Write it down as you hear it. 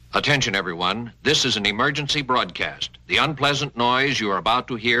Attention, everyone. This is an emergency broadcast. The unpleasant noise you are about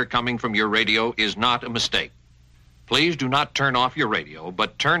to hear coming from your radio is not a mistake. Please do not turn off your radio,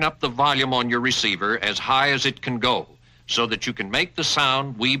 but turn up the volume on your receiver as high as it can go, so that you can make the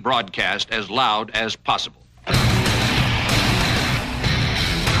sound we broadcast as loud as possible. It's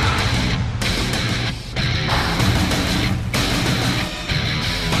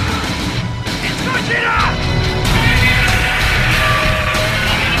Gojira!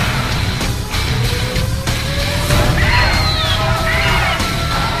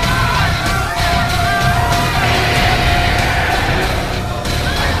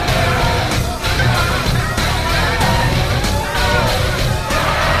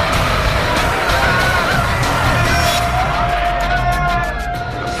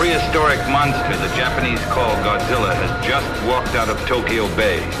 Prehistoric monster the Japanese call Godzilla has just walked out of Tokyo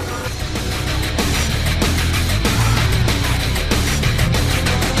Bay.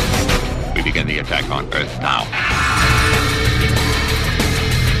 We begin the attack on Earth now.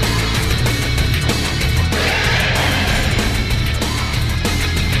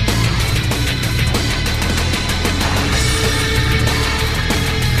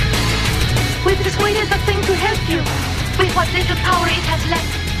 We've persuaded the thing to help you with what little power it has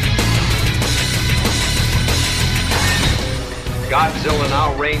left. Godzilla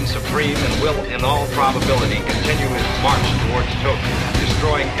now reigns supreme and will, in all probability, continue his march towards Tokyo,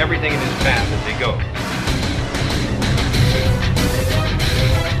 destroying everything in his path as he goes.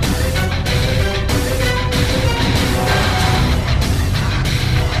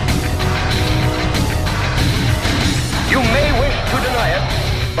 You may wish to deny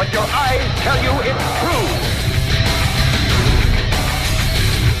it, but your eyes tell you it's true.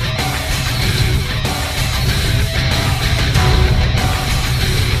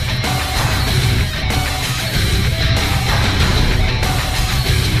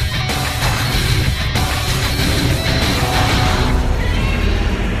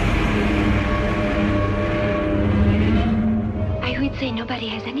 I would say nobody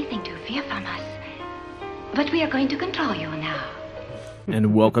has anything to fear from us, but we are going to control you now.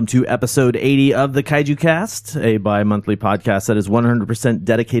 And welcome to episode 80 of the Kaiju Cast, a bi-monthly podcast that is 100%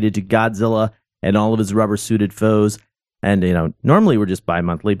 dedicated to Godzilla and all of his rubber-suited foes. And, normally we're just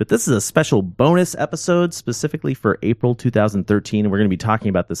bi-monthly, but this is a special bonus episode specifically for April 2013. And we're going to be talking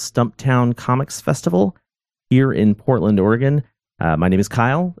about the Stumptown Comics Festival here in Portland, Oregon. My name is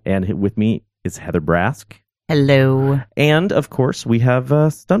Kyle, and with me is Heather Brask. Hello. And, of course, we have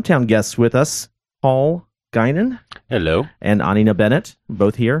Stumptown guests with us, Paul Guinan. Hello. And Anina Bennett,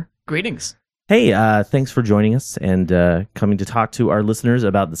 both here. Greetings. Hey, thanks for joining us and coming to talk to our listeners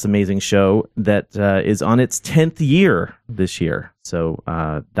about this amazing show that is on its 10th year this year. So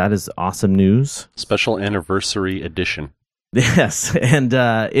that is awesome news. Special anniversary edition. Yes, and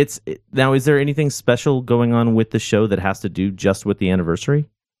now, is there anything special going on with the show that has to do just with the anniversary?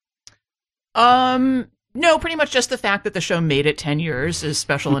 No, pretty much just the fact that the show made it 10 years is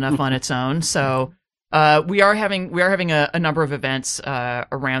special enough on its own. So we are having a number of events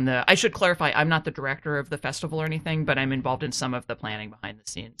around the. I should clarify, I'm not the director of the festival or anything, but I'm involved in some of the planning behind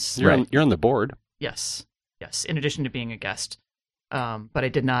the scenes. You're on the board. Yes. In addition to being a guest, but I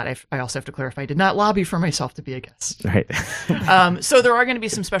did not. I also have to clarify, I did not lobby for myself to be a guest. Right. So there are going to be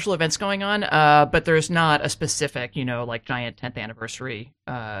some special events going on, but there's not a specific, like giant 10th anniversary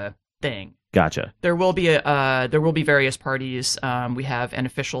thing. Gotcha. There will be various parties. We have an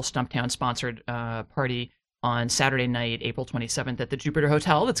official Stumptown sponsored party on Saturday night, April 27th at the Jupiter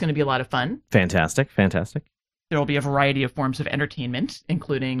Hotel. That's going to be a lot of fun. Fantastic. There will be a variety of forms of entertainment,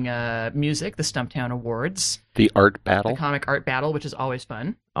 including music, the Stumptown Awards, the art battle, the comic art battle, which is always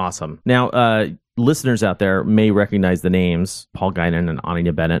fun. Awesome. Now, listeners out there may recognize the names Paul Guinan and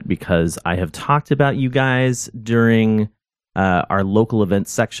Anina Bennett because I have talked about you guys during our local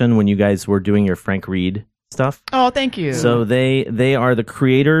events section when you guys were doing your Frank Reed stuff. Oh, thank you. So they are the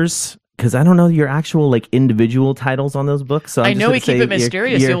creators, because I don't know your actual individual titles on those books. So I know we keep it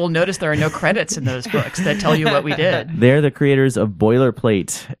mysterious. You will notice there are no credits in those books that tell you what we did. They're the creators of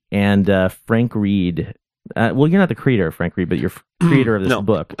Boilerplate and Frank Reed. Well, you're not the creator of Frank Reed, but you're creator of this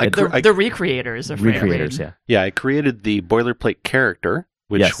book. The recreators of Frank Reed. Yeah. Yeah, I created the Boilerplate character,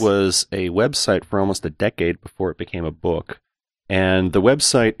 which was a website for almost a decade before it became a book. And the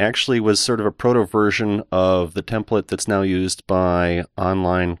website actually was sort of a proto version of the template that's now used by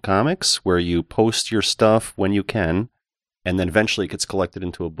online comics, where you post your stuff when you can, and then eventually it gets collected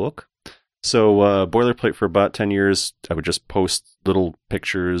into a book. So Boilerplate for about 10 years, I would just post little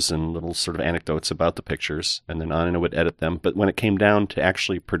pictures and little sort of anecdotes about the pictures, and then Anina would edit them. But when it came down to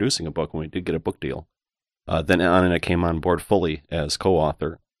actually producing a book, when we did get a book deal, then Anina came on board fully as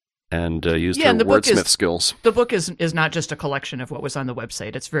co-author. and use Yeah, their and the book wordsmith is- skills. The book is not just a collection of what was on the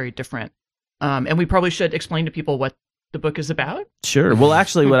website. It's very different. And we probably should explain to people what the book is about. Sure. Well,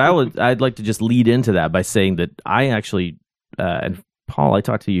 actually, I'd like to just lead into that by saying that I actually, and Paul, I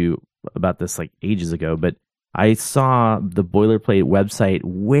talked to you about this like ages ago, but I saw the Boilerplate website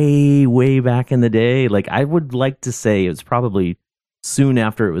way, way back in the day. Like, I would like to say it was probably soon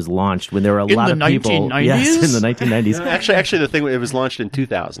after it was launched, when there were a lot of people. 1990s? Yes, in the 1990s. Actually, the thing, it was launched in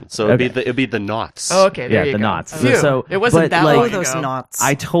 2000, so it'd be the Knots. Oh, okay, there you the go. Knots. Phew, So it wasn't but, that like, long Oh, those ago. knots.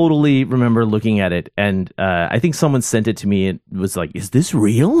 I totally remember looking at it, and I think someone sent it to me. It was like, "Is this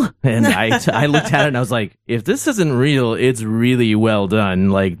real?" And I looked at it, and I was like, "If this isn't real, it's really well done."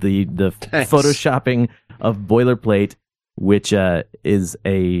 Like the Thanks. photoshopping of Boilerplate, which is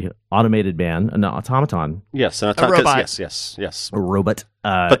a automated man, an automaton, Yes, and robot. Yes. a robot.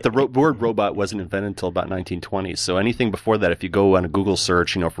 But the word robot wasn't invented until about 1920. So anything before that, if you go on a Google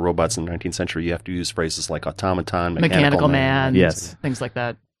search, for robots in the 19th century, you have to use phrases like automaton, Mechanical man, Yes. things like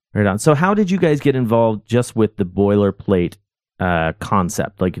that. Right on. So, how did you guys get involved just with the Boilerplate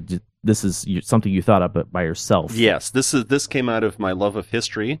concept? Like, this is something you thought up by yourself? Yes, this came out of my love of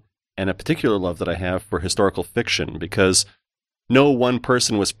history and a particular love that I have for historical fiction, because no one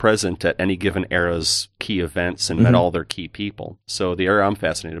person was present at any given era's key events and met all their key people. So the era I'm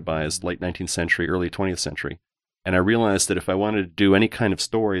fascinated by is late 19th century, early 20th century. And I realized that if I wanted to do any kind of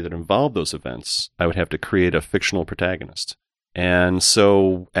story that involved those events, I would have to create a fictional protagonist. And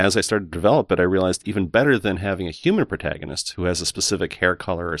so as I started to develop it, I realized even better than having a human protagonist who has a specific hair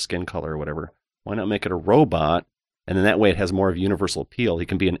color or skin color or whatever, why not make it a robot? And in that way, it has more of a universal appeal. He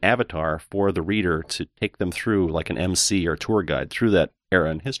can be an avatar for the reader to take them through, like an MC or tour guide, through that era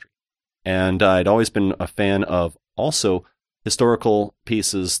in history. And I'd always been a fan of also historical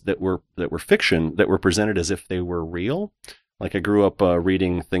pieces that were fiction, that were presented as if they were real. Like I grew up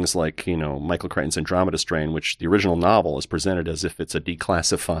reading things like, Michael Crichton's Andromeda Strain, which the original novel is presented as if it's a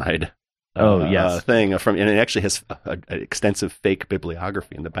declassified thing, and it actually has an extensive fake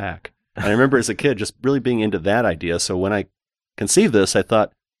bibliography in the back. And I remember as a kid just really being into that idea. So when I conceived this, I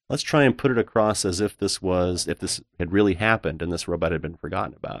thought, let's try and put it across as if this had really happened and this robot had been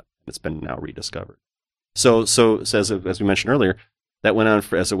forgotten about. It's been now rediscovered. So as we mentioned earlier, that went on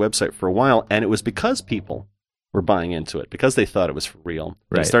as a website for a while, and it was because people were buying into it, because they thought it was for real.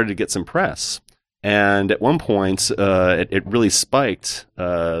 Right. It started to get some press. And at one point, it really spiked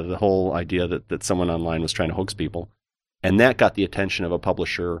the whole idea that someone online was trying to hoax people. And that got the attention of a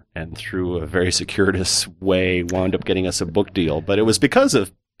publisher, and through a very circuitous way wound up getting us a book deal. But it was because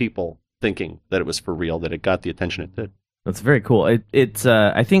of people thinking that it was for real that it got the attention it did. That's very cool. It's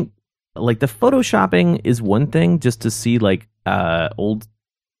I think like the photoshopping is one thing, just to see like old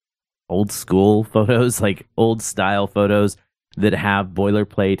school photos, like old style photos that have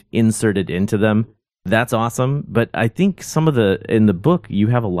Boilerplate inserted into them. That's awesome. But I think in the book, you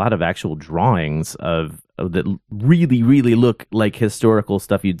have a lot of actual drawings of that really, really look like historical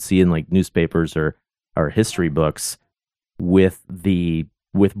stuff you'd see in like newspapers or history books with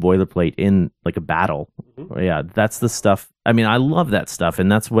Boilerplate in like a battle. Mm-hmm. Yeah, that's the stuff. I mean, I love that stuff,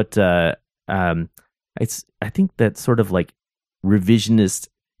 and that's what I think that sort of like revisionist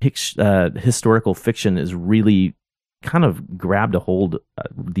historical fiction is really kind of grabbed a hold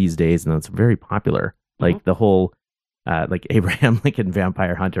these days, and it's very popular. Mm-hmm. Like the whole like Abraham Lincoln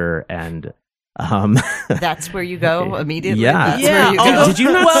Vampire Hunter, and that's where you go immediately. Yeah, That's where you go. Did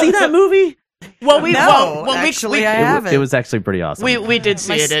you not see that movie? Well, actually, I haven't. It was actually pretty awesome. We did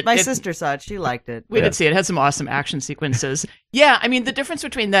see it. My sister saw it. She liked it. We did see it. It had some awesome action sequences. Yeah, I mean, the difference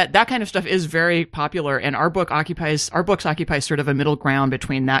between that kind of stuff is very popular, and our books occupy sort of a middle ground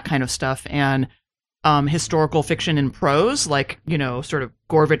between that kind of stuff and historical fiction in prose, like, sort of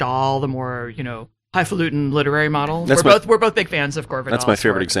Gore Vidal, the more, highfalutin literary model. We're both big fans of Gore Vidal. That's my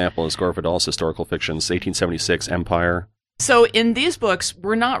favorite example, is Gore Vidal's historical fictions, 1876, Empire. So in these books,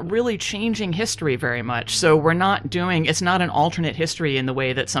 we're not really changing history very much. So it's not an alternate history in the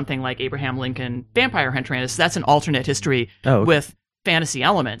way that something like Abraham Lincoln Vampire Hunter is. That's an alternate history with fantasy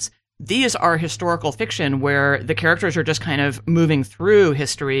elements. These are historical fiction where the characters are just kind of moving through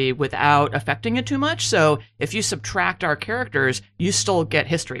history without affecting it too much. So if you subtract our characters, you still get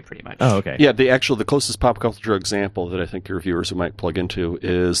history pretty much. Oh, okay. Yeah, the closest pop culture example that I think your viewers might plug into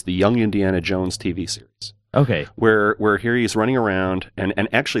is the Young Indiana Jones TV series. Okay. Where here he's running around, and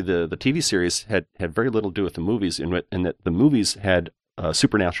actually the TV series had very little to do with the movies, in that the movies had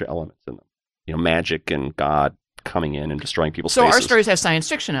supernatural elements in them. Magic and God coming in and destroying people's faces. So our stories have science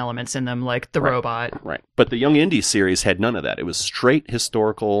fiction elements in them, like the robot. Right. But the Young Indy series had none of that. It was straight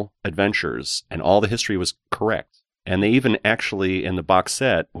historical adventures, and all the history was correct. And they even actually, in the box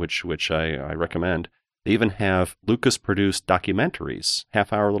set, which I recommend, they even have Lucas-produced documentaries,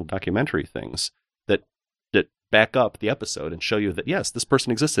 half-hour little documentary things that back up the episode and show you that, yes, this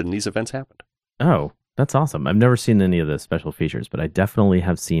person existed and these events happened. Oh, that's awesome. I've never seen any of the special features, but I definitely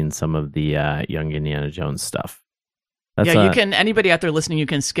have seen some of the Young Indiana Jones stuff. You can. Anybody out there listening, you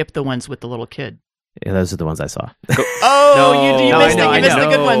can skip the ones with the little kid. Yeah, those are the ones I saw. You missed the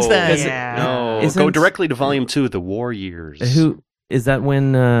good ones then. Yeah. Go directly to Volume 2, The War Years. Who is that?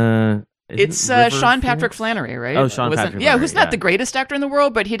 When it's Sean Patrick Flannery, right? Oh, Sean Patrick Flannery. Yeah, who's not the greatest actor in the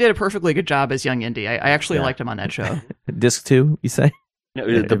world, but he did a perfectly good job as young Indy. I actually liked him on that show. Disc 2, you say? No,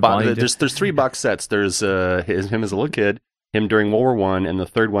 there's 3 box sets. There's him as a little kid, him during World War I, and the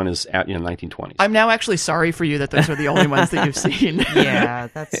third one is out in the 1920s. I'm now actually sorry for you that those are the only ones that you've seen. Yeah,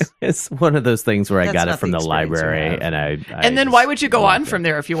 it's one of those things where I got it from the library, and and then why would you go on from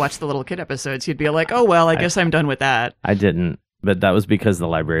there if you watch the little kid episodes? You'd be like, oh well, I guess I'm done with that. I didn't. But that was because the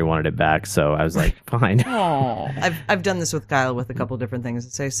library wanted it back, so I was like, fine. I've done this with Kyle with a couple different things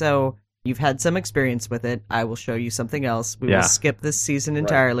to say. So you've had some experience with it. I will show you something else. We will skip this season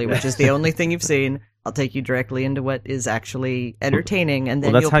entirely, which is the only thing you've seen. I'll take you directly into what is actually entertaining, and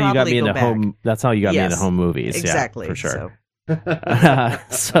then that's you'll how you got probably me go into back. home. That's how you got me into home movies. Exactly, for sure.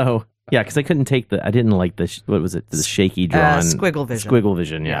 So. Yeah, because I couldn't take I didn't like what was it? The shaky drawn Squiggle Vision. Squiggle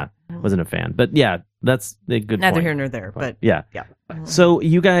Vision. Yeah, wasn't a fan. But yeah, that's a good. Neither point. here nor there. But yeah. So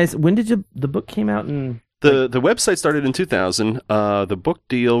you guys, when did the book came out? The website started in 2000. The book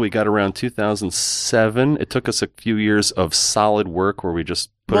deal we got around 2007. It took us a few years of solid work where we just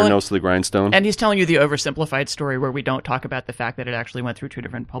put our nose to the grindstone. And he's telling you the oversimplified story where we don't talk about the fact that it actually went through 2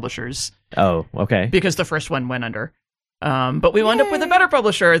 different publishers. Oh, okay. Because the first one went under. But we wound up with a better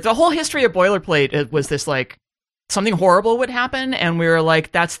publisher. The whole history of Boilerplate was this like something horrible would happen, and we were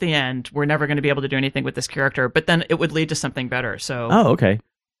like, "That's the end. We're never going to be able to do anything with this character." But then it would lead to something better. So, okay.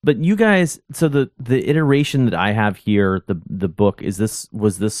 But you guys, so the iteration that I have here, the book was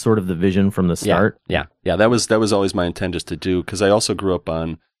this sort of the vision from the start? Yeah. That was always my intent is to do, because I also grew up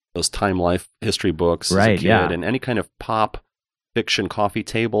on those Time Life history books as a kid, and any kind of pop fiction coffee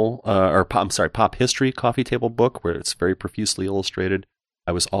table, pop history coffee table book where it's very profusely illustrated.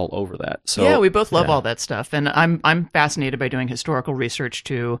 I was all over that. So yeah, we both love all that stuff, and I'm fascinated by doing historical research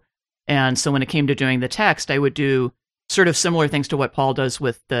too. And so when it came to doing the text, I would do sort of similar things to what Paul does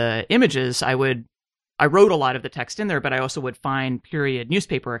with the images. I wrote a lot of the text in there, but I also would find period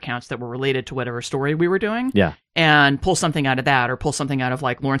newspaper accounts that were related to whatever story we were doing. Yeah. And pull something out of that, or pull something out of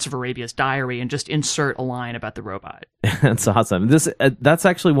like Lawrence of Arabia's diary, and just insert a line about the robot. That's awesome. That's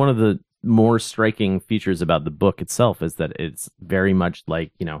actually one of the more striking features about the book itself, is that it's very much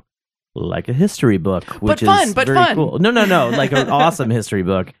like, like a history book, which is very cool. No, like an awesome history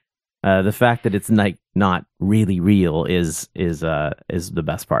book. The fact that it's not really real is the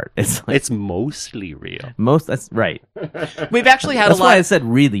best part. It's mostly real. That's right. We've actually had that's why I said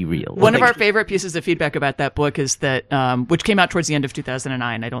really real. One of our favorite pieces of feedback about that book is that, which came out towards the end of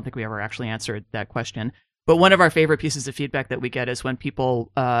 2009. I don't think we ever actually answered that question. But one of our favorite pieces of feedback that we get is when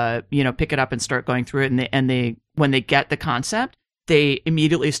people, pick it up and start going through it, and when they get the concept, they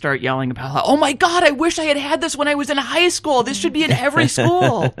immediately start yelling about, oh my God, I wish I had this when I was in high school. This should be in every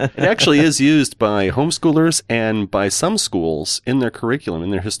school. It actually is used by homeschoolers and by some schools in their curriculum,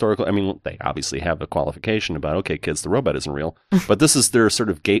 in their historical. I mean, they obviously have a qualification about, okay, kids, the robot isn't real. But this is their sort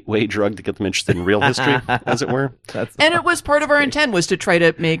of gateway drug to get them interested in real history, as it were. And it was part of our intent was to try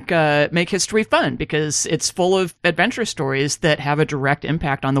to make history fun, because it's full of adventure stories that have a direct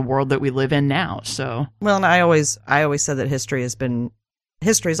impact on the world that we live in now. So, well, and I always said that history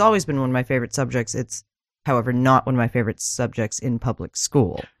has always been one of my favorite subjects. It's, however, not one of my favorite subjects in public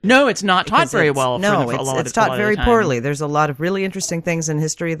school. No, it's not taught very well. It's taught very poorly. There's a lot of really interesting things in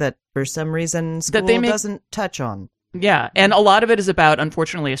history that, for some reason, school doesn't touch on. Yeah, and a lot of it is about,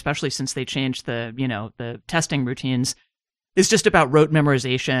 unfortunately, especially since they changed the testing routines, it's just about rote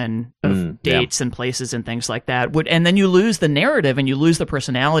memorization of dates and places and things like that. And then you lose the narrative, and you lose the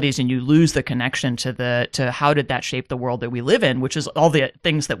personalities, and you lose the connection to how did that shape the world that we live in, which is all the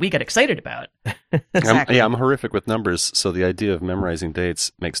things that we get excited about. Exactly. I'm horrific with numbers, so the idea of memorizing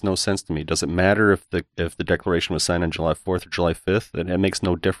dates makes no sense to me. Does it matter if the Declaration was signed on July 4th or July 5th? It makes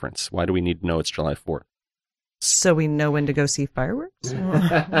no difference. Why do we need to know it's July 4th? So we know when to go see fireworks?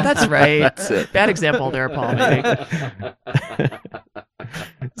 That's right. Bad example there, Paul. Maybe.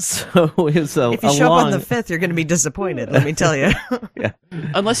 So it's if you show up on the 5th, you're going to be disappointed. Let me tell you. Yeah.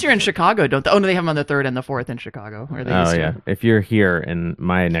 Unless you're in Chicago, don't they? Oh no, they have them on the 3rd and the 4th in Chicago. Or they used to. Yeah. If you're here in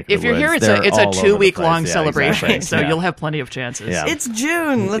my neck of the If you're woods, here, it's a 2-week long Yeah, celebration, exactly. so you'll have plenty of chances. Yeah. It's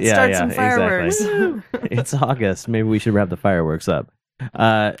June. Let's start some fireworks. Exactly. It's August. Maybe we should wrap the fireworks up.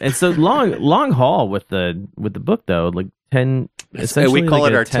 And so long haul with the book though, like 10. We call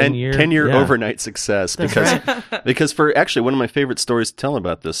like it our 10-year overnight success because for actually one of my favorite stories to tell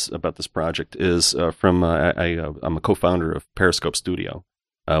about this project is from I'm a co-founder of Periscope Studio,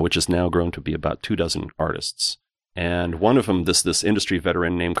 which has now grown to be about 24 artists, and one of them, this industry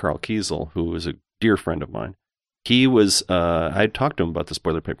veteran named Carl Kiesel, who is a dear friend of mine. He was I talked to him about this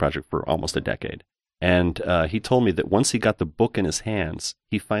Boilerplate project for almost a decade, and he told me that once he got the book in his hands,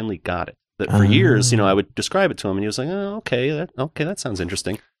 he finally got it. That for years, I would describe it to him, and he was like, "Oh, okay, that sounds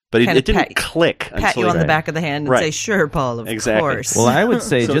interesting," but it didn't click. Pat you on the back of the hand and say, "Sure, Paul, of course." Well, I would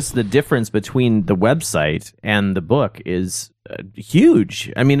say just the difference between the website and the book is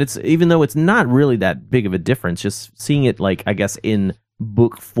huge. I mean, it's even though it's not really that big of a difference, just seeing it like I guess in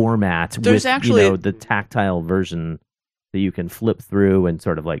book format with actually the tactile version that you can flip through and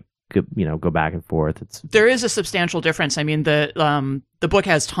sort of like go back and forth. There is a substantial difference. I mean, the book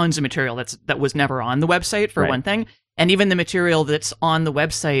has tons of material that was never on the website for one thing, and even the material that's on the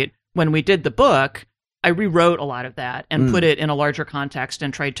website when we did the book, I rewrote a lot of that and put it in a larger context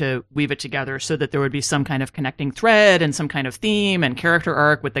and tried to weave it together so that there would be some kind of connecting thread and some kind of theme and character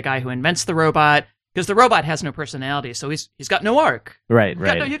arc with the guy who invents the robot, because the robot has no personality, so he's got no arc. Right.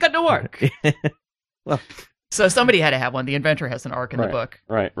 He's got no arc. Well. So somebody had to have one. The inventor has an arc in the book.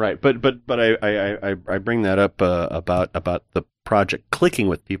 Right. But I bring that up about the project clicking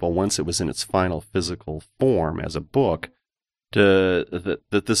with people once it was in its final physical form as a book. That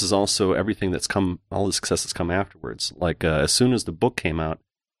this is also everything that's come, all the success that's come afterwards. Like as soon as the book came out,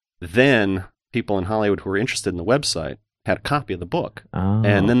 then people in Hollywood who were interested in the website had a copy of the book,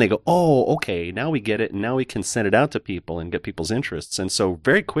 and then they go, "Oh, okay, now we get it, and now we can send it out to people and get people's interests." And so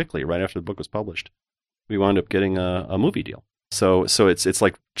very quickly, right after the book was published, we wound up getting a movie deal. So it's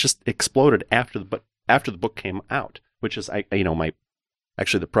like just exploded after the book came out, which is actually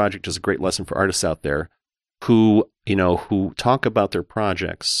the project is a great lesson for artists out there who talk about their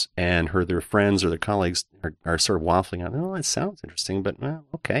projects and their friends or their colleagues are sort of waffling on, "Oh, it sounds interesting, but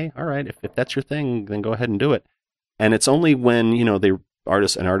okay, all right, if that's your thing, then go ahead and do it." And it's only when an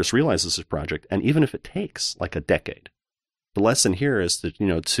artist realizes this project, and even if it takes like a decade, the lesson here is that,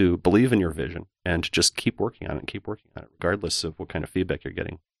 to believe in your vision and to just keep working on it, regardless of what kind of feedback you're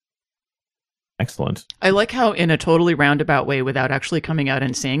getting. Excellent. I like how, in a totally roundabout way, without actually coming out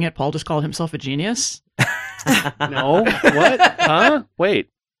and saying it, Paul just called himself a genius. No? What? Huh? Wait.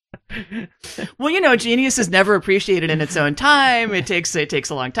 Well, genius is never appreciated in its own time. It takes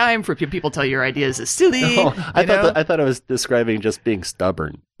a long time for people to tell your ideas is silly. No, I thought I was describing just being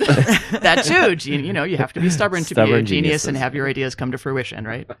stubborn. That too. You have to be stubborn to be a genius and have your ideas come to fruition,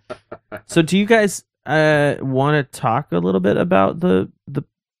 right? So, do you guys want to talk a little bit about the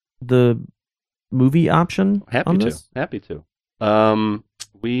movie option? Happy to.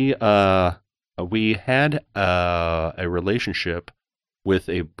 We had a relationship with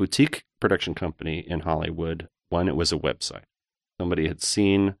a boutique production company in Hollywood when it was a website. Somebody had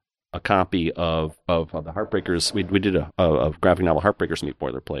seen a copy of the Heartbreakers. We did a graphic novel, Heartbreakers Meet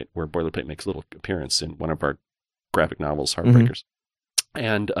Boilerplate, where Boilerplate makes a little appearance in one of our graphic novels, Heartbreakers. Mm-hmm.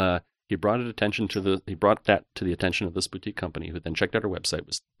 And he brought that to the attention of this boutique company, who then checked out our website,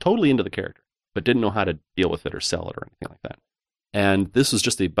 was totally into the character, but didn't know how to deal with it or sell it or anything like that. And this was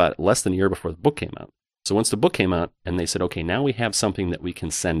just about less than a year before the book came out. So once the book came out, and they said, okay, now we have something that we can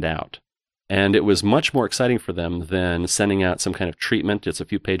send out. And it was much more exciting for them than sending out some kind of treatment. It's a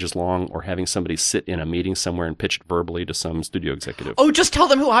few pages long, or having somebody sit in a meeting somewhere and pitch it verbally to some studio executive. Oh, just tell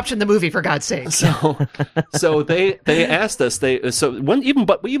them who optioned the movie, for God's sake. So they asked us. Even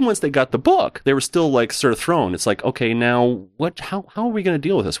once they got the book, they were still like sort of thrown. It's like, okay, now what? How are we going to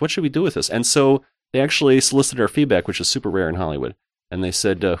deal with this? What should we do with this? And so they actually solicited our feedback, which is super rare in Hollywood. And they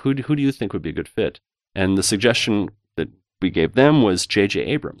said, who do you think would be a good fit? And the suggestion that we gave them was J.J.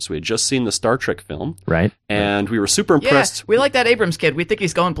 Abrams. We had just seen the Star Trek film. Right. And we were super impressed. Yeah, we like that Abrams kid. We think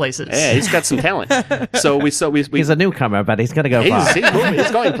he's going places. Yeah, he's got some talent. So we he's a newcomer, but he's going to go far.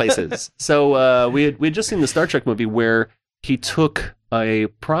 He's going places. So we had just seen the Star Trek movie where he took a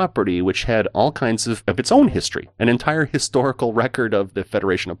property which had all kinds of its own history, an entire historical record of the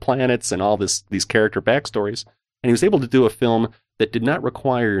Federation of Planets and all these character backstories. And he was able to do a film that did not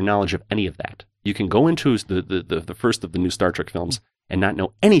require your knowledge of any of that. You can go into the first of the new Star Trek films and not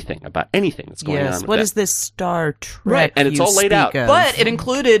know anything about anything that's going on. Yes, with what that. is this Star Trek? Right, and it's you all laid out. speak of? But it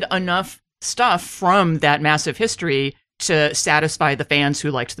included enough stuff from that massive history to satisfy the fans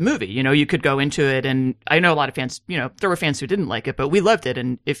who liked the movie. You know, you could go into it, and I know a lot of fans, you know, there were fans who didn't like it, but we loved it.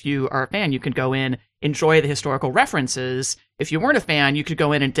 And if you are a fan, you could go in, enjoy the historical references. If you weren't a fan, you could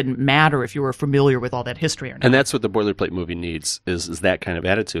go in and it didn't matter if you were familiar with all that history or not. And that's what the boilerplate movie needs, is that kind of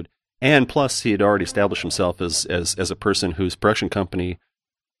attitude. And plus, he had already established himself as a person whose production company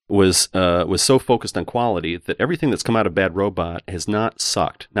was so focused on quality that everything that's come out of Bad Robot has not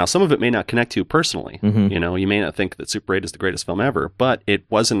sucked. Now, some of it may not connect to you personally. Mm-hmm. You know, you may not think that Super 8 is the greatest film ever, but it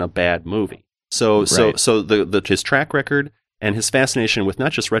wasn't a bad movie. So his track record and his fascination with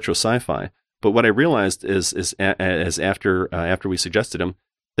not just retro sci-fi, but what I realized is after we suggested him,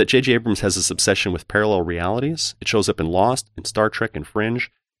 that J.J. Abrams has this obsession with parallel realities. It shows up in Lost, in Star Trek, and Fringe.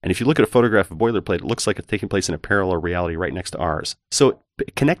 And if you look at a photograph of Boilerplate, it looks like it's taking place in a parallel reality right next to ours. So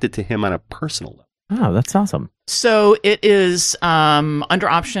it connected to him on a personal level. Oh, that's awesome. So it is under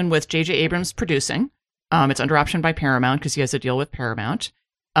option with J.J. Abrams producing. It's under option by Paramount because he has a deal with Paramount.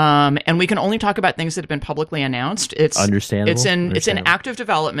 And we can only talk about things that have been publicly announced. It's understandable. It's in active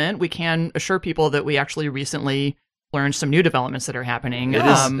development. We can assure people that we actually recently learned some new developments that are happening.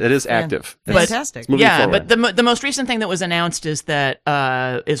 It is active. Fantastic. Yeah, but the most recent thing that was announced is that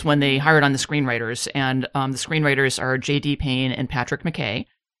is when they hired on the screenwriters, and the screenwriters are J.D. Payne and Patrick McKay,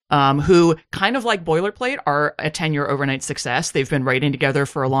 who, kind of like Boilerplate, are a 10-year overnight success. They've been writing together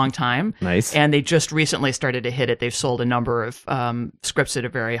for a long time. Nice. And they just recently started to hit it. They've sold a number of scripts at a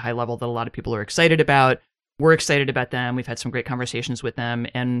very high level that a lot of people are excited about. We're excited about them. We've had some great conversations with them,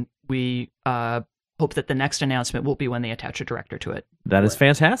 and we hope that the next announcement will be when they attach a director to it. That is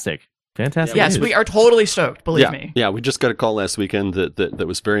fantastic. Fantastic. Yes, news. we are totally stoked, believe me. Yeah, we just got a call last weekend that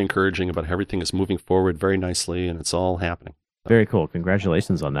was very encouraging about how everything is moving forward very nicely, and it's all happening. Very cool.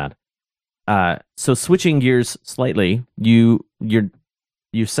 Congratulations on that. So switching gears slightly, your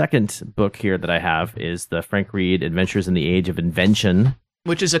second book here that I have is the Frank Reed Adventures in the Age of Invention,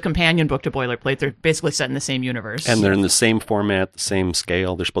 which is a companion book to Boilerplate. They're basically set in the same universe. And they're in the same format, the same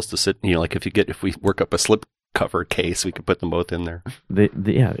scale. They're supposed to sit, you know, like if we work up a slipcover case, we could put them both in there.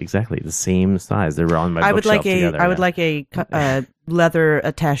 Yeah, exactly. The same size. They were on my bookshelf together. I would like a leather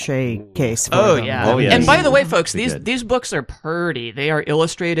attaché case for them. Yeah. And by the way, folks, these books are pretty. They are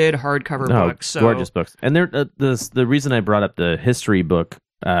illustrated hardcover books. So. Gorgeous books. And they're the reason I brought up the history book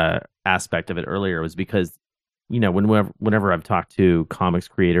aspect of it earlier was because, you know, whenever I've talked to comics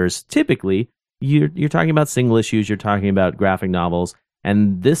creators, typically you're talking about single issues, you're talking about graphic novels,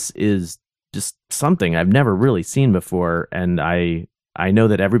 and this is just something I've never really seen before, and I know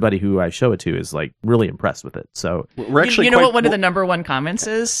that everybody who I show it to is like really impressed with it. So we're actually you know what one of the number one comments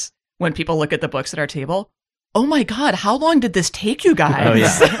is when people look at the books at our table? Oh my God, how long did this take you guys?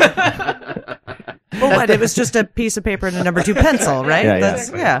 Oh, yeah. Well, what? It was just a piece of paper and a number 2 pencil, right?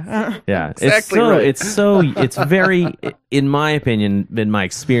 Yeah. Exactly right. It's very, in my opinion, in my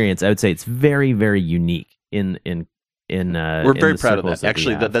experience, I would say it's very, very unique in we're very proud of that. that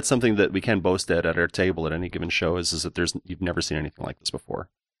Actually, that's something that we can boast at our table at any given show is that you've never seen anything like this before.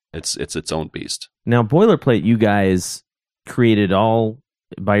 It's its own beast. Now, Boilerplate, you guys created all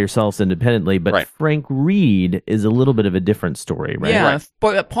by yourselves independently, but right. Frank Reed is a little bit of a different story, right?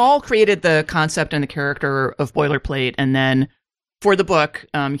 Yeah, Paul created the concept and the character of Boilerplate, and then for the book,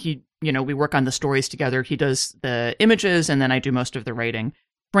 we work on the stories together. He does the images, and then I do most of the writing.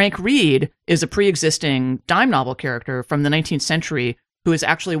 Frank Reed is a pre-existing dime novel character from the 19th century who is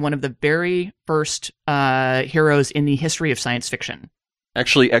actually one of the very first heroes in the history of science fiction.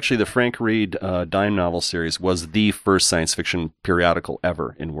 Actually, the Frank Reed dime novel series was the first science fiction periodical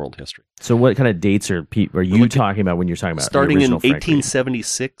ever in world history. So what kind of dates are you talking about when you're talking about starting in Frank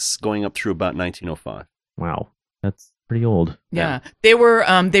 1876, going up through about 1905? Wow, that's pretty old. Yeah. They were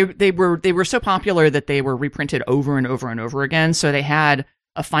they were so popular that they were reprinted over and over and over again. So they had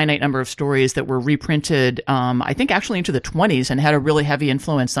a finite number of stories that were reprinted, I think actually into the 20s, and had a really heavy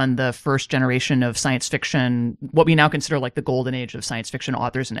influence on the first generation of science fiction, what we now consider like the golden age of science fiction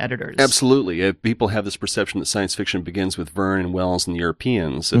authors and editors. Absolutely. People have this perception that science fiction begins with Verne and Wells and the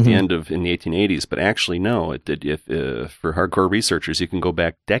Europeans at the end of in the 1880s, but actually no. For hardcore researchers, you can go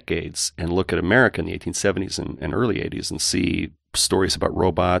back decades and look at America in the 1870s and early 80s and see stories about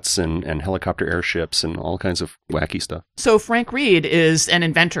robots and helicopter airships and all kinds of wacky stuff. So Frank Reed is an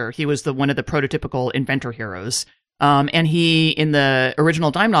inventor. He was one of the prototypical inventor heroes. And he, in the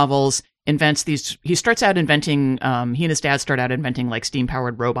original dime novels, invents these. He starts out inventing. He and his dad start out inventing like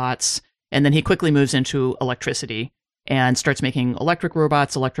steam-powered robots, and then he quickly moves into electricity and starts making electric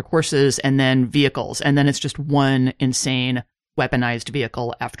robots, electric horses, and then vehicles. And then it's just one insane weaponized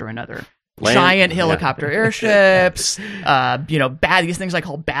vehicle after another. Giant helicopter airships, these things I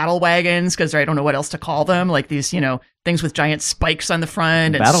call battle wagons because I don't know what else to call them. Like these, things with giant spikes on the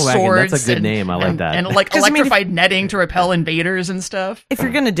front and battle swords. Wagon, that's a good name. I like that. And like electrified netting to repel invaders and stuff. If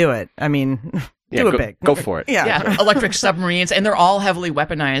you're gonna do it, do it big. Go for it. Yeah, electric submarines, and they're all heavily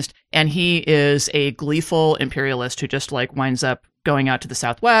weaponized. And he is a gleeful imperialist who just like winds up going out to the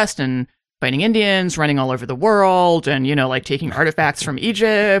Southwest and fighting Indians, running all over the world, and taking artifacts from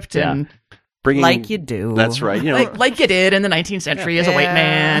Egypt and. Like you do. That's right. Like you did in the 19th century as a white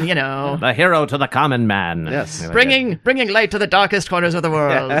man, The hero to the common man. Yes. Bringing light to the darkest corners of the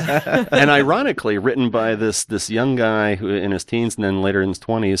world. And ironically, written by this young guy who in his teens and then later in his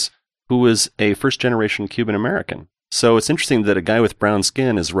 20s, who was a first-generation Cuban American. So it's interesting that a guy with brown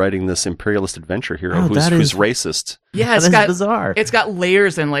skin is writing this imperialist adventure hero who's racist. Yeah, it's bizarre. It's got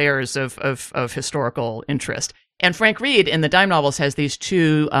layers and layers of historical interest. And Frank Reed in the dime novels has these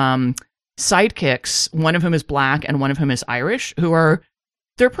two sidekicks, one of whom is black and one of whom is Irish,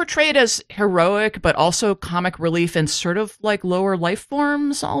 they're portrayed as heroic but also comic relief in sort of like lower life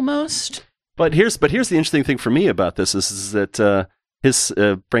forms almost. But here's the interesting thing for me about this is that his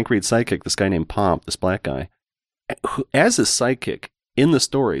Frank Reed sidekick, this guy named Pomp, this black guy, as his sidekick in the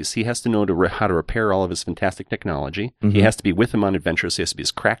stories, he has to know how to repair all of his fantastic technology. Mm-hmm. He has to be with him on adventures. He has to be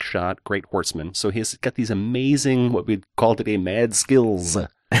his crack shot, great horseman. So he's got these amazing, what we'd call today, mad skills.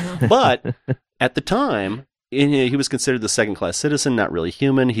 But at the time, he was considered the second-class citizen, not really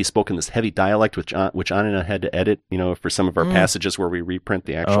human. He spoke in this heavy dialect, which Anna had to edit, for some of our passages where we reprint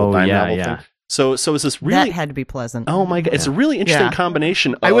the actual dime novel thing. So it's this really... That had to be pleasant. Oh my God. It's a really interesting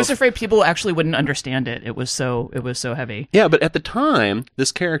combination of... I was afraid people actually wouldn't understand it. It was so heavy. Yeah, but at the time,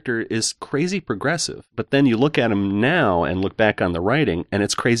 this character is crazy progressive. But then you look at him now and look back on the writing, and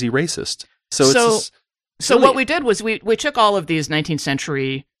it's crazy racist. So what we did was we took all of these 19th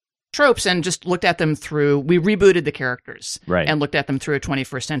century tropes and just looked at them we rebooted the characters and looked at them through a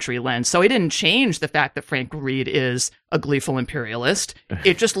 21st century lens. So it didn't change the fact that Frank Reed is a gleeful imperialist.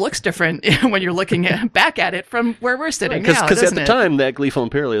 It just looks different when you're looking back at it from where we're sitting now, because at the time, that gleeful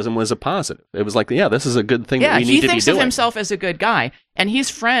imperialism was a positive. It was like, this is a good thing that we need to be doing. Yeah, he thinks of himself as a good guy. And he's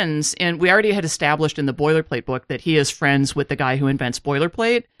friends, and we already had established in the Boilerplate book that he is friends with the guy who invents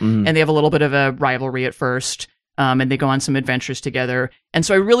Boilerplate, and they have a little bit of a rivalry at first. And they go on some adventures together. And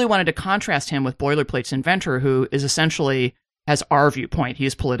so I really wanted to contrast him with Boilerplate's inventor, who is essentially has our viewpoint. He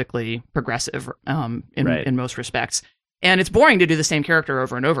is politically progressive in most respects. And it's boring to do the same character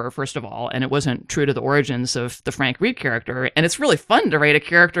over and over, first of all, and it wasn't true to the origins of the Frank Reed character. And it's really fun to write a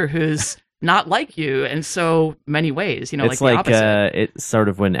character who's not like you in so many ways, it's like the opposite. It's sort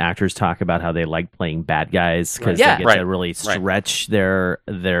of when actors talk about how they like playing bad guys because they get to really stretch their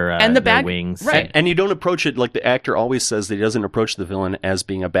wings. Right. And you don't approach it like the actor always says that he doesn't approach the villain as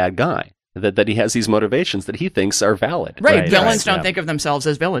being a bad guy. That he has these motivations that he thinks are valid. Right. Villains don't think of themselves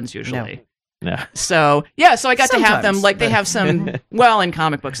as villains usually. No. So I got to have them like they have some. Well, in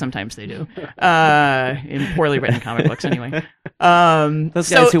comic books, sometimes they do. In poorly written comic books, anyway. Those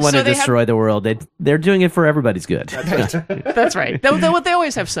guys who want to destroy the world, they're doing it for everybody's good. That's right. They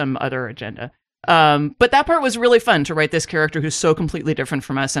always have some other agenda. But that part was really fun to write this character who's so completely different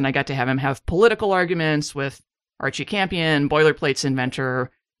from us, and I got to have him have political arguments with Archie Campion, Boilerplate's inventor.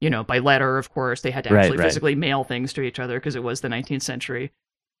 By letter, of course. They had to actually physically mail things to each other because it was the 19th century.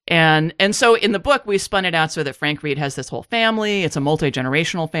 And so in the book, we spun it out so that Frank Reed has this whole family. It's a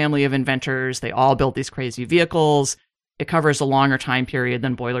multi-generational family of inventors. They all built these crazy vehicles. It covers a longer time period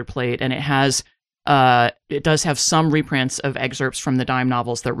than Boilerplate, and it does have some reprints of excerpts from the dime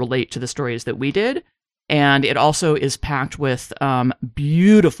novels that relate to the stories that we did. And it also is packed with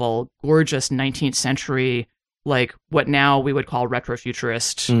beautiful, gorgeous 19th century, like what now we would call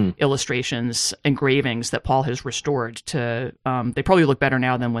retrofuturist illustrations, engravings that Paul has restored to. They probably look better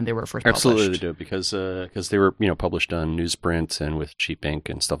now than when they were first published. Absolutely, they do because they were published on newsprint and with cheap ink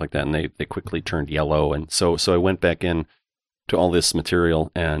and stuff like that, and they quickly turned yellow. And so I went back in to all this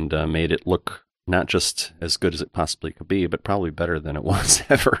material and made it look not just as good as it possibly could be, but probably better than it was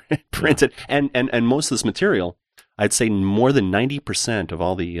ever printed. Yeah. And most of this material, I'd say more than 90% of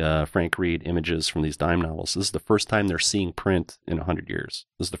all the Frank Reed images from these dime novels, this is the first time they're seeing print in 100 years.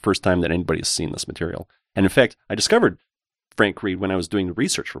 This is the first time that anybody has seen this material. And in fact, I discovered Frank Reed when I was doing the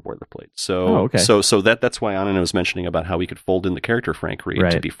research for Boilerplate. So that's why Anna was mentioning about how we could fold in the character Frank Reed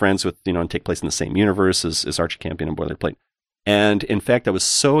to be friends with, and take place in the same universe as Archie Campion and Boilerplate. And in fact, I was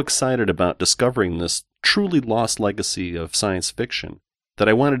so excited about discovering this truly lost legacy of science fiction that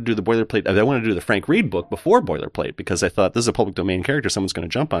I wanted to do the Boilerplate. I wanted to do the Frank Reed book before Boilerplate because I thought this is a public domain character. Someone's going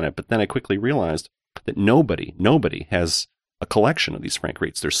to jump on it. But then I quickly realized that nobody has a collection of these Frank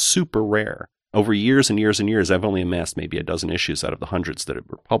Reeds. They're super rare. Over years and years and years, I've only amassed maybe a dozen issues out of the hundreds that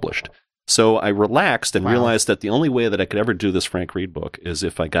were published. So I relaxed and realized that the only way that I could ever do this Frank Reed book is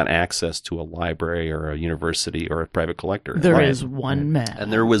if I got access to a library or a university or a private collector. There is one man.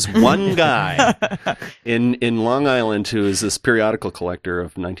 And there was one guy in Long Island who is this periodical collector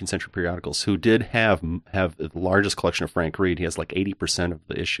of 19th century periodicals who did have the largest collection of Frank Reed. He has like 80% of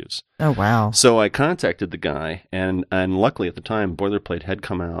the issues. Oh, wow. So I contacted the guy, and luckily at the time, Boilerplate had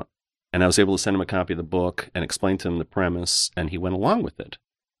come out, and I was able to send him a copy of the book and explain to him the premise, and he went along with it.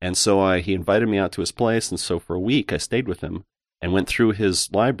 And so he invited me out to his place, and so for a week I stayed with him and went through his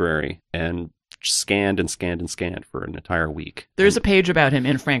library and scanned and scanned and scanned for an entire week. There's a page about him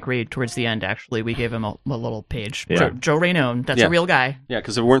in Frank Reed towards the end, actually. We gave him a little page. Yeah. Joe Raynone, that's a real guy. Yeah,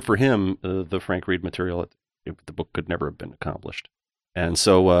 because if it weren't for him, the Frank Reed material, the book could never have been accomplished. And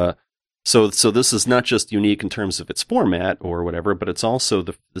so this is not just unique in terms of its format or whatever, but it's also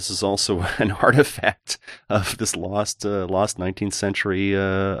this is also an artifact of this lost 19th century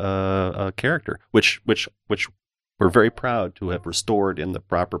character, which we're very proud to have restored in the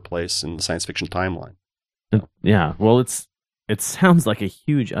proper place in the science fiction timeline. Yeah, well, it sounds like a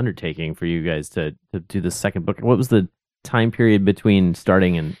huge undertaking for you guys to do the second book. What was the time period between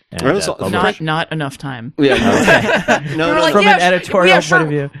starting and not enough time. Yeah, no, from an editorial point of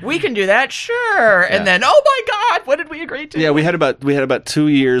view, we can do that, sure. Yeah. And then, oh my God, what did we agree to? Yeah, we had about 2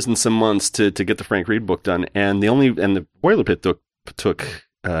 years and some months to get the Frank Reed book done, and the Boilerplate took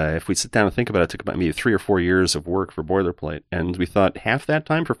if we sit down and think about it, took about maybe 3 or 4 years of work for Boilerplate, and we thought half that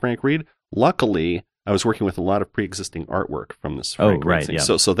time for Frank Reed. Luckily, I was working with a lot of pre-existing artwork from this Frank Reed thing.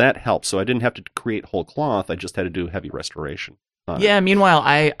 Yeah. So that helped. So I didn't have to create whole cloth. I just had to do heavy restoration. Meanwhile,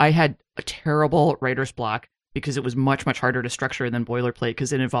 I had a terrible writer's block because it was much, much harder to structure than Boilerplate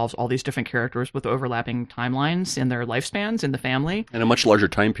because it involves all these different characters with overlapping timelines in their lifespans in the family. And a much larger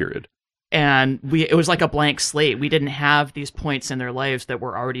time period. And it was like a blank slate. We didn't have these points in their lives that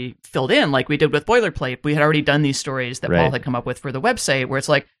were already filled in like we did with Boilerplate. We had already done these stories that Paul had come up with for the website where it's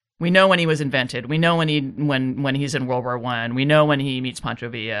like, we know when he was invented. We know when he's in World War I. We know when he meets Pancho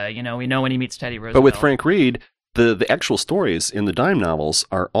Villa. We know when he meets Teddy Roosevelt. But with Frank Reed, the actual stories in the dime novels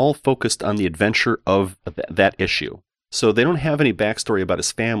are all focused on the adventure of that issue. So they don't have any backstory about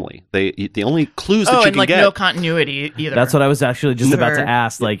his family. The only clues that you can get. No continuity either. That's what I was actually just about to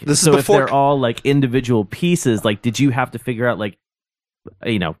ask. Like, this so is if they're all like individual pieces, like, did you have to figure out like,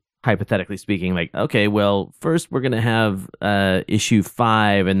 hypothetically speaking, like, okay, well, first we're going to have issue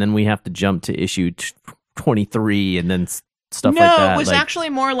 5, and then we have to jump to issue 23, and then stuff like that. No, it was actually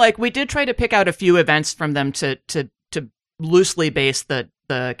more like we did try to pick out a few events from them to loosely base the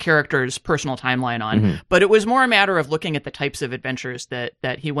character's personal timeline on. But it was more a matter of looking at the types of adventures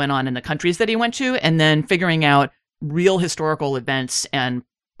that he went on in the countries that he went to, and then figuring out real historical events and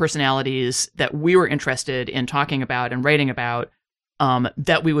personalities that we were interested in talking about and writing about.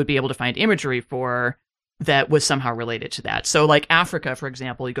 That we would be able to find imagery for that was somehow related to that. So like Africa, for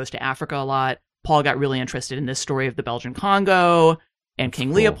example, he goes to Africa a lot. Paul got really interested in this story of the Belgian Congo and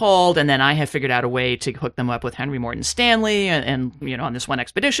King Leopold. And then I have figured out a way to hook them up with Henry Morton Stanley and on this one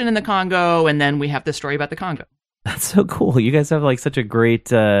expedition in the Congo. And then we have this story about the Congo. That's so cool. You guys have like such a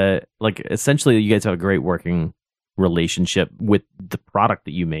great, essentially you guys have a great working relationship with the product